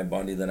 Right. my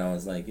buddy that I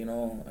was like,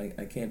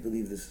 I can't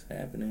believe this is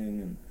happening,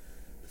 and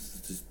this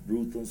is just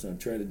ruthless. I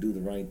try to do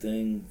the right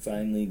thing,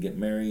 finally get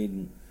married,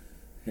 and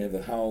have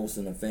a house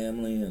and a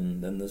family,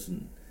 and then this,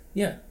 and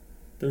yeah,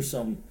 there's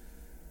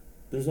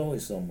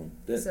always someone.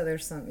 So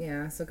there's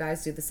so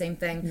guys do the same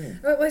thing. Yeah.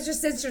 But it was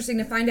just interesting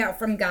to find out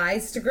from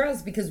guys to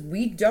girls because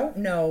we don't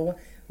know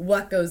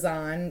what goes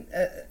on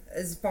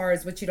as far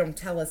as what you don't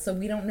tell us. So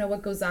we don't know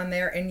what goes on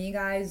there, and you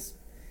guys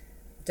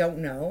don't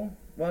know.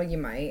 Well, you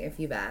might if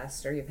you've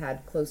asked or you've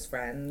had close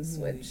friends,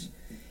 which,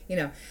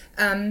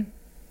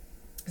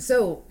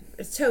 So,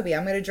 Toby,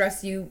 I'm going to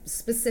address you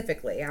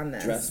specifically on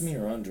this. Dress me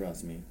or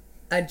undress me?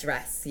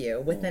 Address you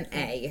with an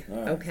A, All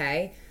right.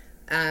 okay?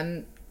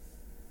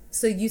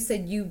 So you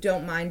said you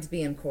don't mind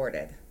being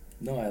courted.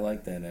 No, I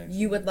like that actually.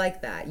 You would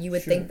like that. You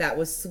would Sure. think that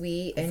was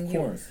sweet, and Of you.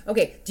 course.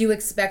 Okay. Do you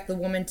expect the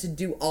woman to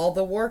do all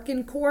the work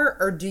in court,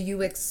 or do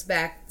you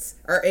expect,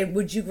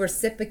 would you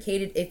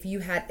reciprocate it if you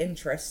had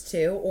interest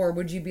too, or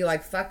would you be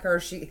like, fuck her,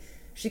 she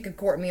could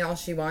court me all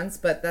she wants,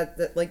 but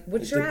that like,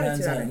 what's It your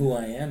depends attitude on who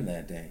I am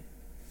that day.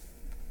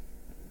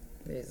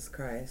 Jesus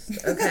Christ.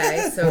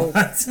 Okay, so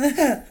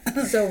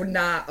so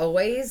not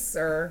always,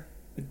 or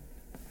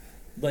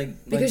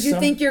because you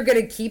think you're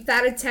gonna keep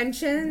that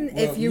attention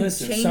if you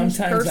change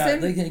sometimes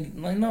person.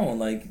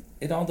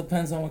 It all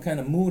depends on what kind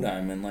of mood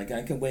I'm in. Like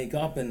I can wake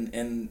up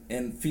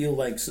and feel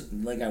like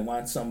I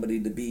want somebody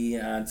to be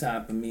on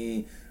top of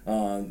me.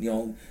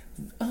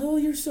 Oh,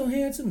 you're so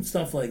handsome,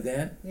 stuff like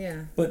that.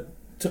 Yeah. But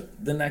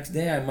the next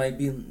day I might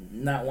be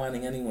not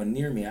wanting anyone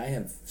near me. I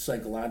have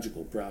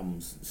psychological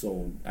problems,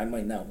 so I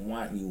might not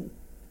want you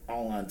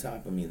all on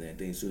top of me that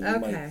day. So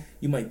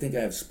you might think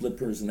I have split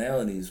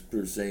personalities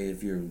per se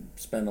if you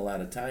spend a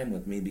lot of time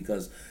with me,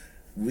 because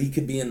we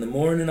could be in the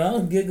morning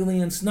all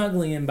giggly and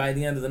snuggly, and by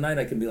the end of the night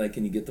I can be like,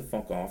 can you get the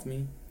fuck off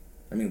me?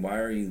 I mean, why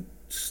are you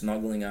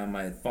snuggling on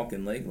my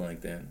fucking leg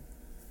like that?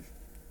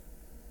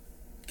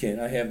 Can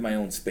I have my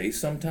own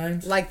space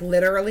sometimes? Like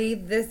literally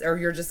this, or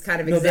you're just kind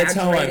of No, that's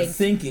exaggerating? how I'm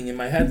thinking in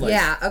my head. Like,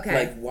 Yeah,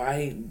 okay. Like,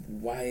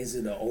 why is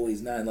it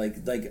always not like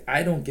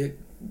I don't get,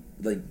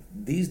 like,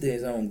 these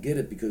days I don't get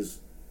it, because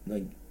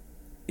like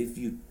if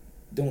you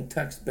don't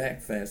text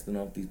back fast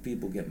enough, these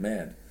people get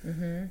mad.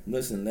 Mm-hmm.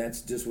 Listen,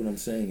 that's just what I'm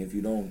saying. If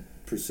you don't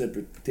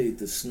precipitate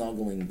the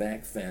snuggling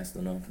back fast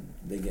enough,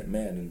 they get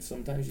mad, and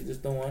sometimes you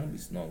just don't want to be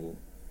snuggled.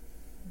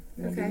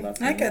 You wanna be Okay.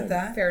 left I get alone.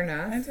 that. Fair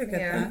enough. I do get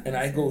Yeah. that. And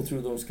I go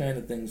through those kind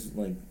of things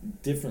like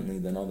differently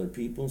than other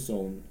people,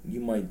 so you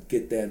might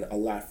get that a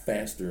lot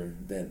faster,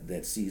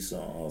 that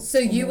seesaw of So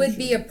you would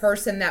be a emotion.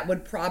 person that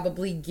would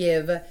probably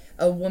give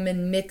a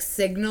woman mixed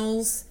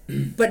signals,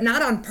 but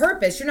not on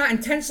purpose. You're not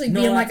intentionally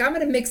being like, I'm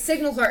going to mix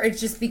signals, or it's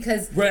just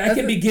because. Right, I of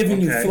can who- be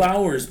giving you Okay.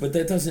 flowers, but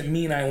that doesn't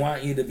mean I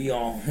want you to be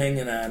all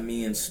hanging on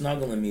me and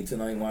snuggling me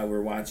tonight while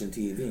we're watching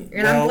TV.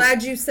 And I'm Well-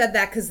 glad you said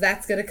that, because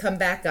that's going to come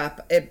back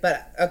up.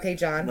 But okay,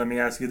 John. Let me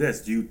ask you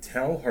this: do you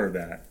tell her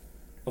that?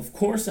 Of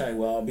course I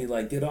will. I'll be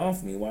like, get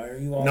off me. Why are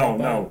you all No, about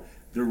no.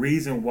 the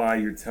reason why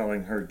you're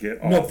telling her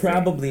get off. No, me.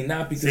 probably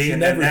not, because See, you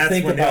and then never that's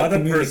think when the about other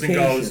person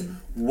communication. goes,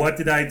 "What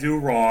did I do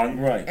wrong?"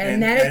 Right. And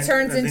then it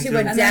turns and into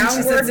then a And then she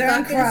downward sits there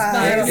and fucking cries.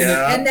 spiral.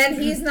 Yeah. And then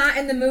he's not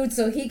in the mood,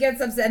 so he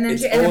gets upset. And then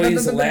It's she, and then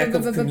always a boom, lack boom,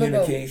 of boom, boom, boom, boom,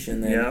 boom.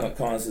 communication that Yeah.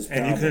 causes And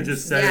problems. you could have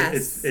just said,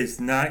 Yes. it's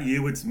not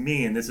you, it's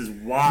me, and this is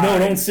why. No,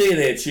 don't say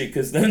that shit,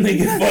 because then they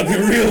get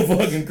fucking real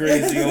fucking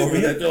crazy over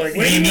it. They're like,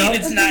 what do you mean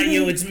it's not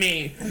you, it's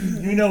me?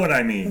 You know what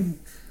I mean.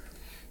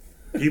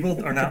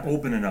 People are not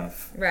open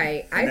enough.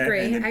 Right. I And then- agree.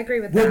 and then- I agree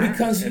with Well, that.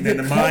 because you And get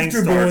then the mind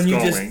comfortable starts and you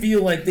just going.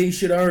 feel like they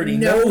should already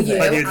know know you. that.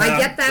 But you're I not-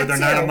 get that but they're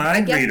too. not a mind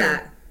I get reader.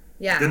 that.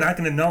 Yeah. They're not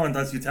going to know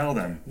unless you tell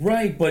them.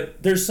 Right,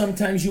 but there's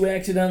sometimes you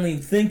accidentally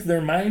think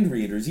they're mind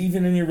readers.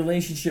 Even in your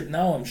relationship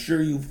now, I'm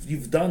sure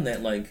you've done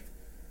that. Like,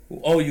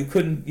 oh, you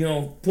couldn't,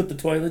 put the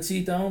toilet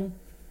seat down?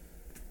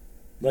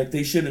 Like,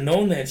 they should have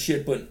known that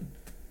shit,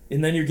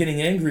 and then you're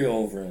getting angry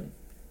over it.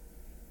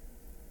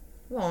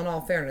 Well, in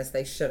all fairness,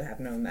 they should have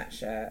known that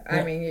shit. I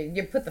Well- mean,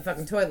 you put the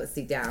fucking toilet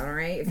seat down, all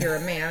right? If you're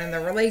a man in the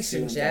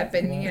relationship,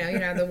 and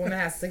the woman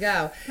has to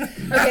go.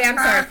 Okay, I'm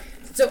sorry.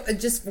 So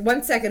just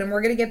 1 second, and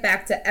we're gonna get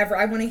back to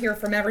I want to hear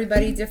from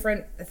everybody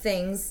different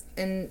things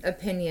and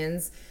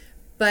opinions,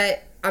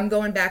 but I'm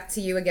going back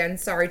to you again.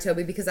 Sorry,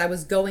 Toby, because I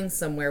was going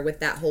somewhere with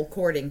that whole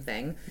courting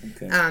thing.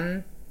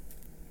 Okay.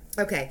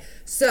 Okay,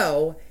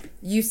 so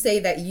you say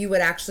that you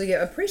would actually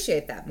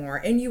appreciate that more,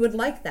 and you would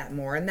like that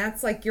more, and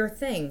that's like your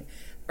thing.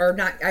 Or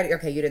not,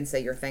 okay, you didn't say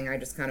your thing, I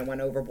just kind of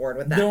went overboard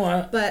with that.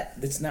 No, but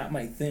it's not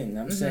my thing.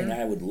 I'm saying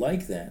I would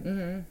like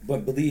that.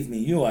 But believe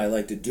me, I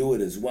like to do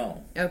it as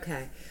well.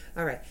 okay,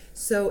 all right.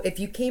 So if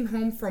you came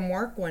home from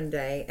work one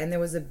day and there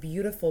was a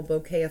beautiful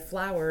bouquet of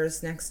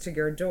flowers next to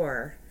your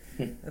door,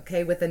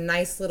 okay, with a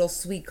nice little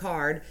sweet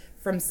card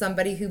from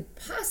somebody who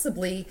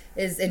possibly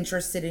is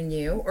interested in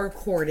you or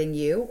courting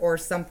you or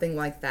something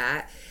like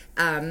that,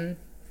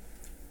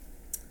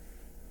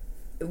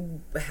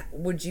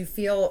 would you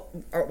feel,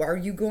 or how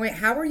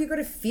are you going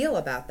to feel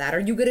about that? Are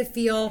you going to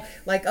feel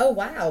like, oh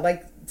wow,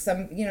 like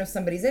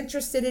somebody's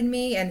interested in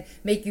me, and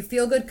make you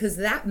feel good? Because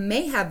that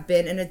may have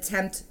been an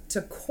attempt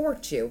to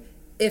court you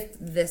if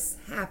this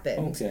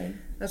happened. Okay.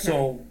 Okay.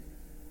 So,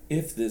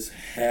 if this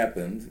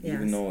happened,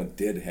 even Yes. though it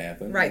did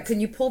happen. Right, can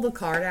you pull the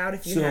card out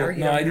if you So, have, or you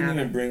no, don't I didn't have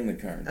even it? bring the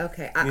card.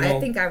 Okay, You I know,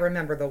 think I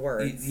remember the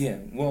words. Yeah,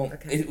 well,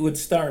 Okay. it would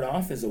start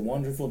off as a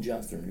wonderful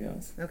gesture,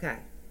 yes. Okay.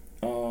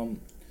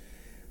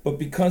 But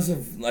because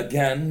of,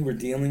 again, we're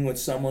dealing with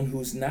someone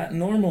who's not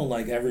normal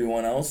like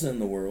everyone else in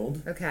the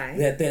world, Okay.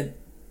 that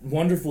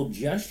wonderful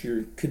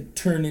gesture could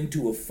turn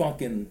into a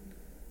fucking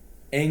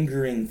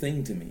angering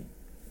thing to me.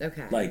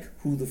 Okay. Like,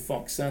 who the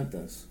fuck sent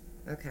this?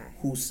 Okay.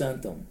 Who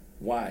sent them?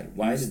 Why?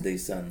 Why did they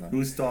send them?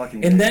 Who's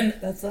talking? And then,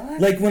 That's all.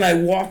 like, when I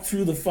walk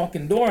through the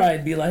fucking door,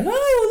 I'd be like,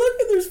 oh,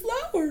 look, there's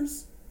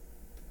flowers.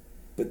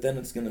 But then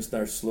it's going to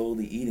start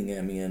slowly eating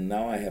at me, and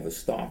now I have a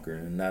stalker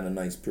and not a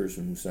nice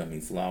person who sent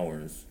me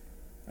flowers.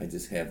 I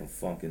just have a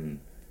fucking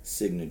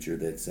signature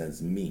that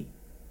says me.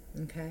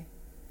 Okay.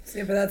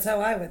 See, but that's how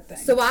I would think.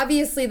 So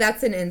obviously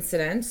that's an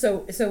incident.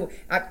 So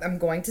I'm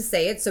going to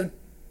say it.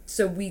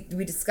 So we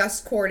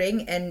discussed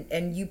courting,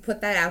 and you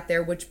put that out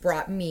there, which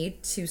brought me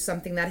to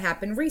something that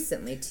happened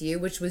recently to you,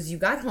 which was you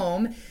got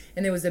home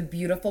and there was a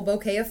beautiful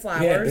bouquet of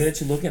flowers. Yeah,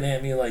 bitch, looking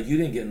at me like you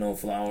didn't get no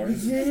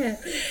flowers. There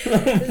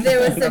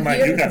was a I'm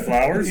like, you got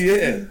flowers?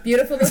 Yeah.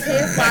 beautiful bouquet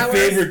of My flowers.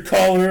 favorite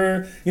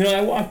color.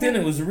 I walked in.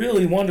 It was a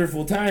really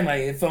wonderful time.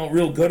 I felt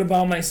real good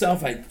about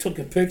myself. I took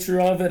a picture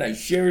of it. I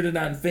shared it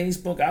on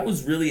Facebook. I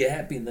was really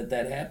happy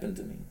that happened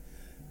to me.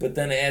 But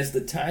then as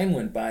the time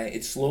went by,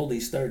 it slowly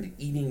started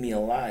eating me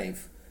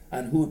alive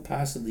on who it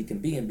possibly can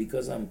be. And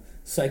because I'm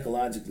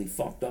psychologically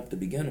fucked up to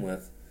begin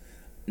with,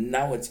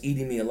 now it's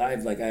eating me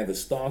alive like I have a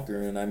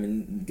stalker, and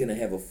I'm gonna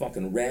have a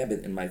fucking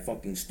rabbit in my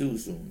fucking stew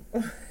soon.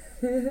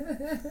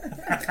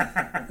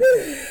 And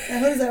who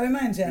does that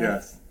remind you? of?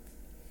 Yes.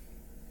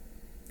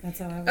 That's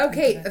how I would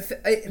Okay, think of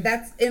it.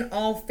 that's in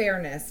all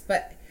fairness,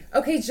 but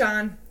okay,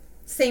 John,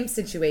 same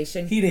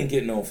situation. He didn't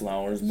get no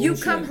flowers. You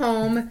Bullshit. come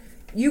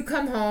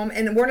home,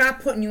 and we're not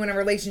putting you in a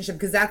relationship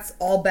because that's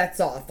all bets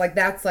off. Like,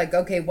 that's like,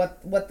 okay,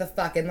 what the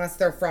fuck, unless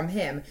they're from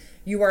him.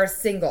 You are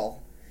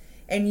single.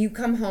 And you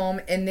come home,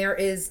 and there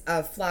is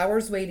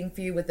flowers waiting for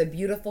you with a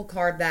beautiful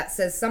card that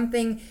says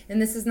something, and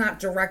this is not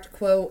direct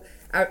quote,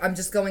 I'm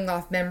just going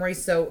off memory,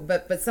 so,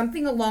 but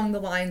something along the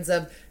lines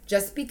of,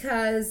 just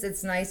because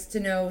it's nice to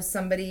know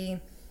somebody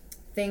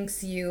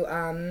thinks you,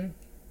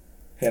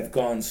 Have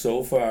gone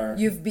so far.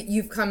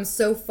 you've come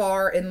so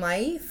far in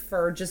life,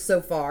 or just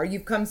so far.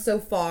 You've come so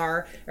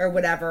far, or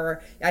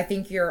whatever. I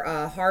think you're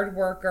a hard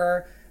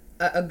worker,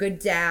 a good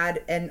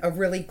dad, and a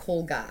really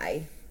cool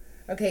guy.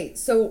 Okay,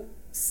 so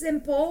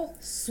simple,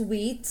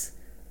 sweet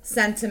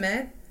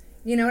sentiment.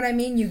 You know what I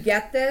mean? You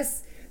get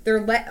this.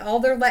 All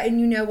they're letting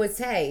you know is,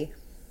 hey,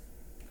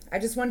 I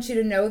just want you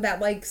to know that,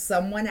 like,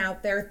 someone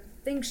out there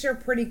thinks you're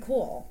pretty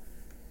cool.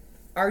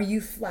 Are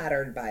you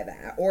flattered by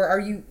that? Or are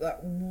you,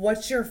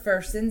 what's your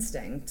first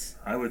instinct?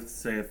 I would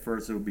say at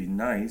first it would be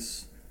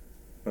nice,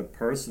 but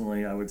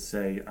personally I would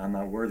say I'm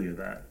not worthy of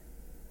that.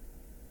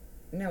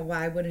 No,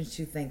 why wouldn't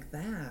you think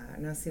that?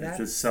 No, see It's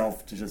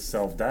that. just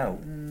self doubt.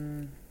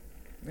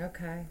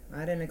 Okay, I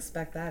didn't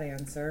expect that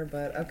answer,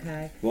 but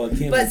okay. Well, it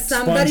came But with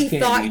somebody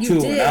sponge thought candy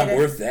you too, and I'm did.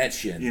 worth that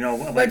shit. You know,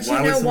 like, But you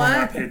why would know someone what?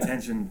 not pay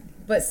attention?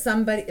 But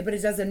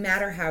it doesn't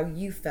matter how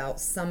you felt.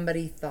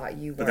 Somebody thought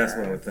you were. But that's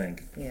what I would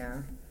think.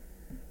 Yeah.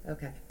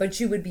 Okay, but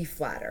you would be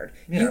flattered.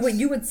 Yes.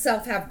 You would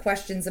have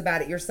questions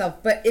about it yourself,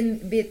 but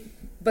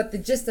the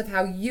gist of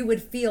how you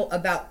would feel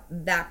about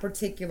that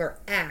particular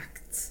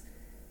act,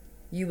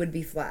 you would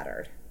be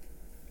flattered.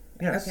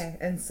 Yes. Okay,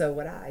 and so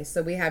would I.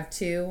 So we have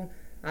 2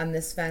 on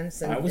this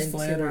fence and, I was and 2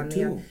 flattered on the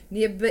too. other.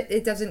 Yeah, but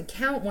it doesn't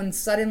count when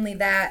suddenly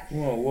that.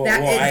 Whoa.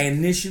 that is- I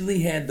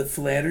initially had the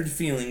flattered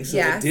feeling, so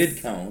Yes. it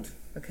did count.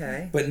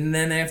 Okay. But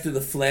then after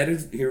the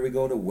flattered, here we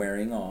go to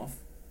wearing off.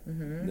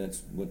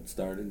 That's what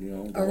started, you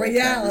know. the A whole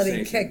reality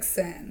conversation. kicks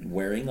in.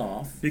 Wearing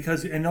off.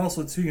 Because, and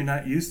also, too, you're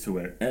not used to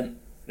it. And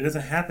It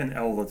doesn't happen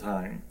all the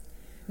time.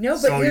 No,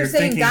 but So you're you're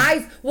saying thinking-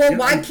 guys. Well, you're-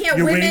 why can't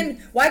you're women? waiting-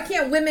 Why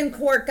can't women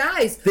court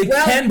guys? they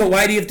well, can, but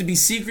why do you have to be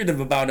secretive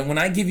about it? When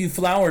I give you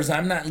flowers,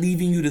 I'm not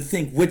leaving you to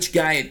think which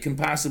guy it can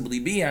possibly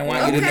be. I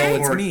want you to know Okay.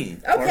 it's Or- me.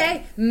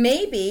 Okay,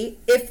 maybe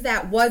if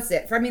that was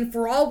it.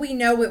 For all we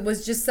know, it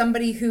was just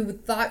somebody who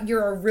thought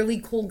you're a really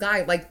cool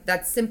guy. Like,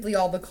 that's simply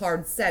all the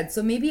card said.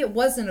 So maybe it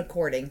wasn't a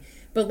courting.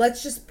 But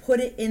let's just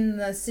put it in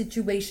the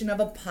situation of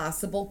a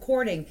possible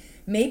courting.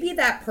 Maybe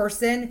that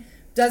person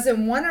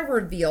doesn't want to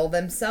reveal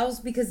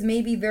themselves because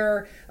maybe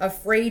they're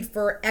afraid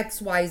for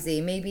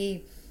XYZ.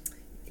 Maybe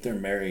They're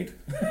married.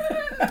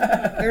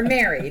 they're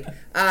married.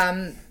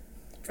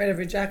 Afraid of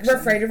rejection. We're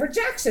afraid of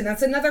rejection.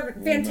 That's another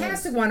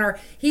fantastic one. Or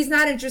he's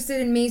not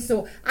interested in me,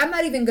 so I'm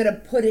not even going to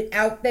put it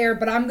out there,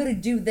 but I'm going to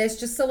do this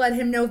just to let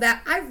him know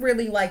that I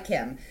really like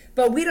him.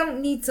 But we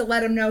don't need to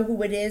let him know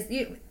who it is.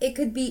 It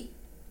could be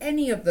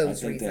any of I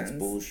those think that's reasons.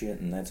 bullshit,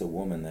 and that's a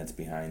woman that's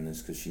behind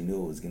this because she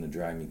knew it was going to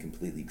drive me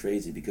completely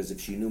crazy. Because if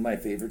she knew my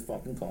favorite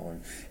fucking color,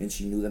 and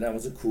she knew that I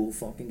was a cool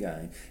fucking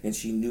guy, and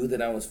she knew that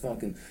I was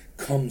fucking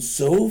come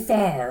so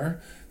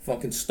far,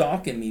 fucking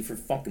stalking me for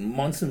fucking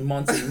months and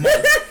months and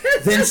months,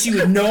 then she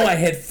would know I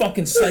had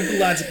fucking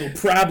psychological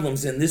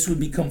problems, and this would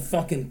become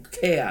fucking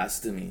chaos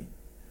to me.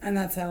 And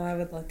that's how I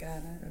would look at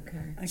it. Okay.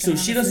 I can So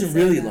she honestly doesn't say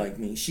really that. like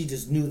me. She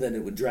just knew that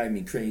it would drive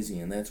me crazy,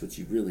 and that's what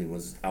she really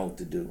was out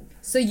to do.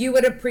 So you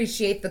would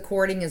appreciate the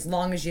courting as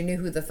long as you knew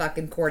who the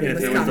fucking courting Yeah,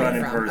 was if it was coming done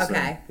in from. person.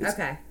 Okay. It's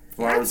Okay.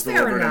 flowers That's fair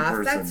delivered in enough.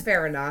 person. That's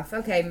fair enough.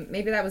 Okay,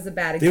 maybe that was a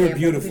bad They example were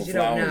beautiful because you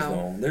don't flowers,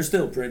 know. though. They're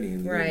still pretty.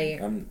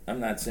 Right. I'm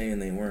not saying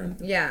they weren't.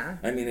 Yeah.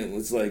 I mean, it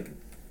was like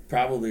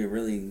probably a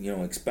really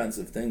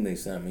expensive thing they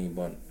sent me,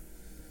 but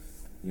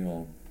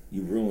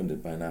you ruined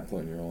it by not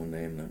putting your own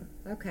name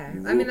there. Okay.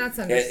 You I mean, ru- that's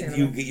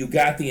understandable. You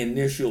got the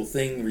initial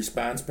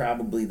response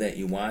probably that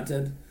you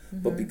wanted, Mm-hmm.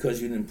 but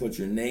because you didn't put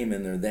your name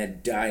in there,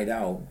 that died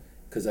out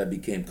because I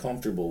became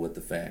comfortable with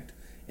the fact,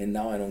 and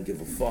now I don't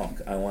give a fuck.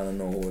 I want to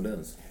know who it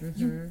is.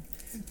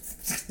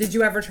 Did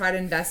you ever try to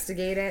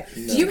investigate it?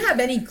 No. Do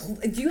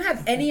you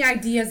have any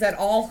ideas at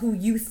all who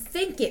you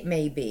think it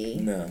may be?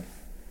 No.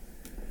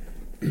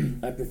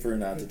 I prefer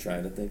not to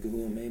try to think of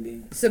who it may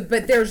be. So,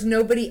 but there's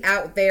nobody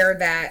out there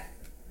that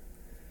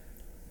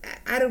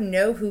I don't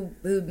know who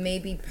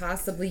maybe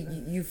possibly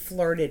you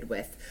flirted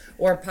with,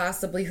 or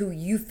possibly who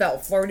you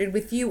felt flirted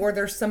with you, or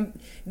there's some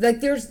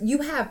there's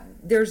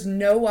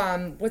no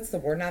what's the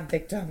word? Not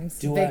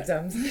victims.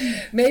 Victims.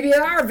 Maybe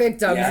there are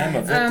victims. Yeah, I'm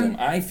a victim.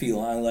 I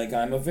feel like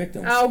I'm a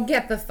victim. Oh,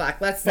 get the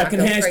fuck. Let's Fucking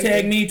not go hashtag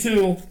crazy. me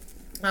too.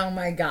 Oh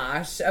my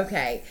gosh.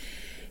 Okay.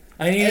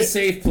 I need a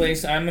safe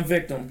place. I'm a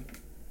victim.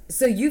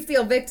 So you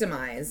feel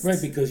victimized.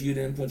 Right, because you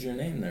didn't put your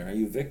name there.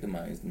 You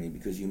victimized me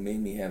because you made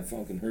me have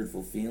fucking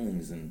hurtful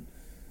feelings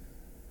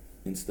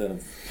instead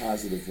of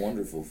positive,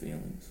 wonderful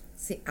feelings.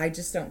 See, I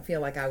just don't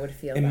feel like I would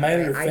feel And that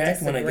matter way. of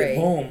fact, when I disagree. get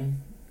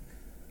home,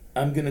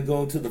 I'm gonna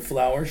go to the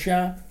flower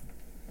shop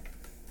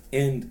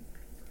and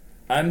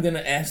I'm gonna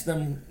ask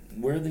them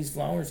where these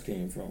flowers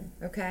came from.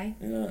 Okay.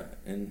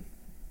 And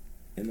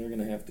they're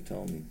gonna have to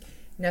tell me.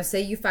 Now,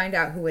 say you find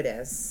out who it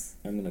is.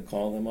 I'm gonna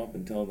call them up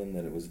and tell them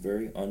that it was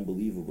very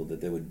unbelievable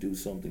that they would do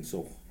something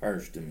so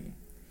harsh to me.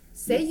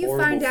 Say you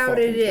horrible find out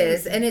it fucking is,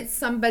 person. and it's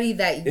somebody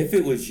that If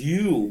it was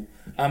you,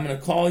 I'm gonna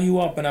call you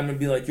up and I'm gonna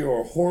be like, you're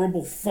a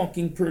horrible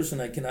fucking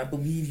person. I cannot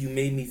believe you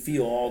made me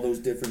feel all those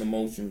different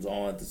emotions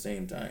all at the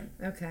same time.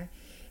 Okay.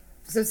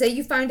 So say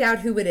you find out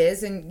who it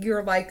is, and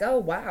you're like, oh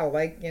wow,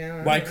 Why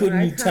couldn't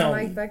I you kinda tell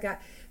like me? that guy.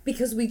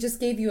 Because we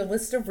just gave you a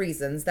list of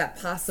reasons that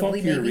possibly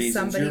Fuck your maybe reasons.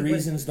 somebody Your would.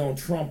 reasons don't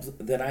trump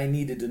that I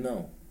needed to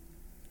know.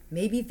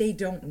 Maybe they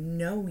don't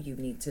know you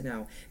need to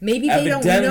know. Maybe they don't Evidently,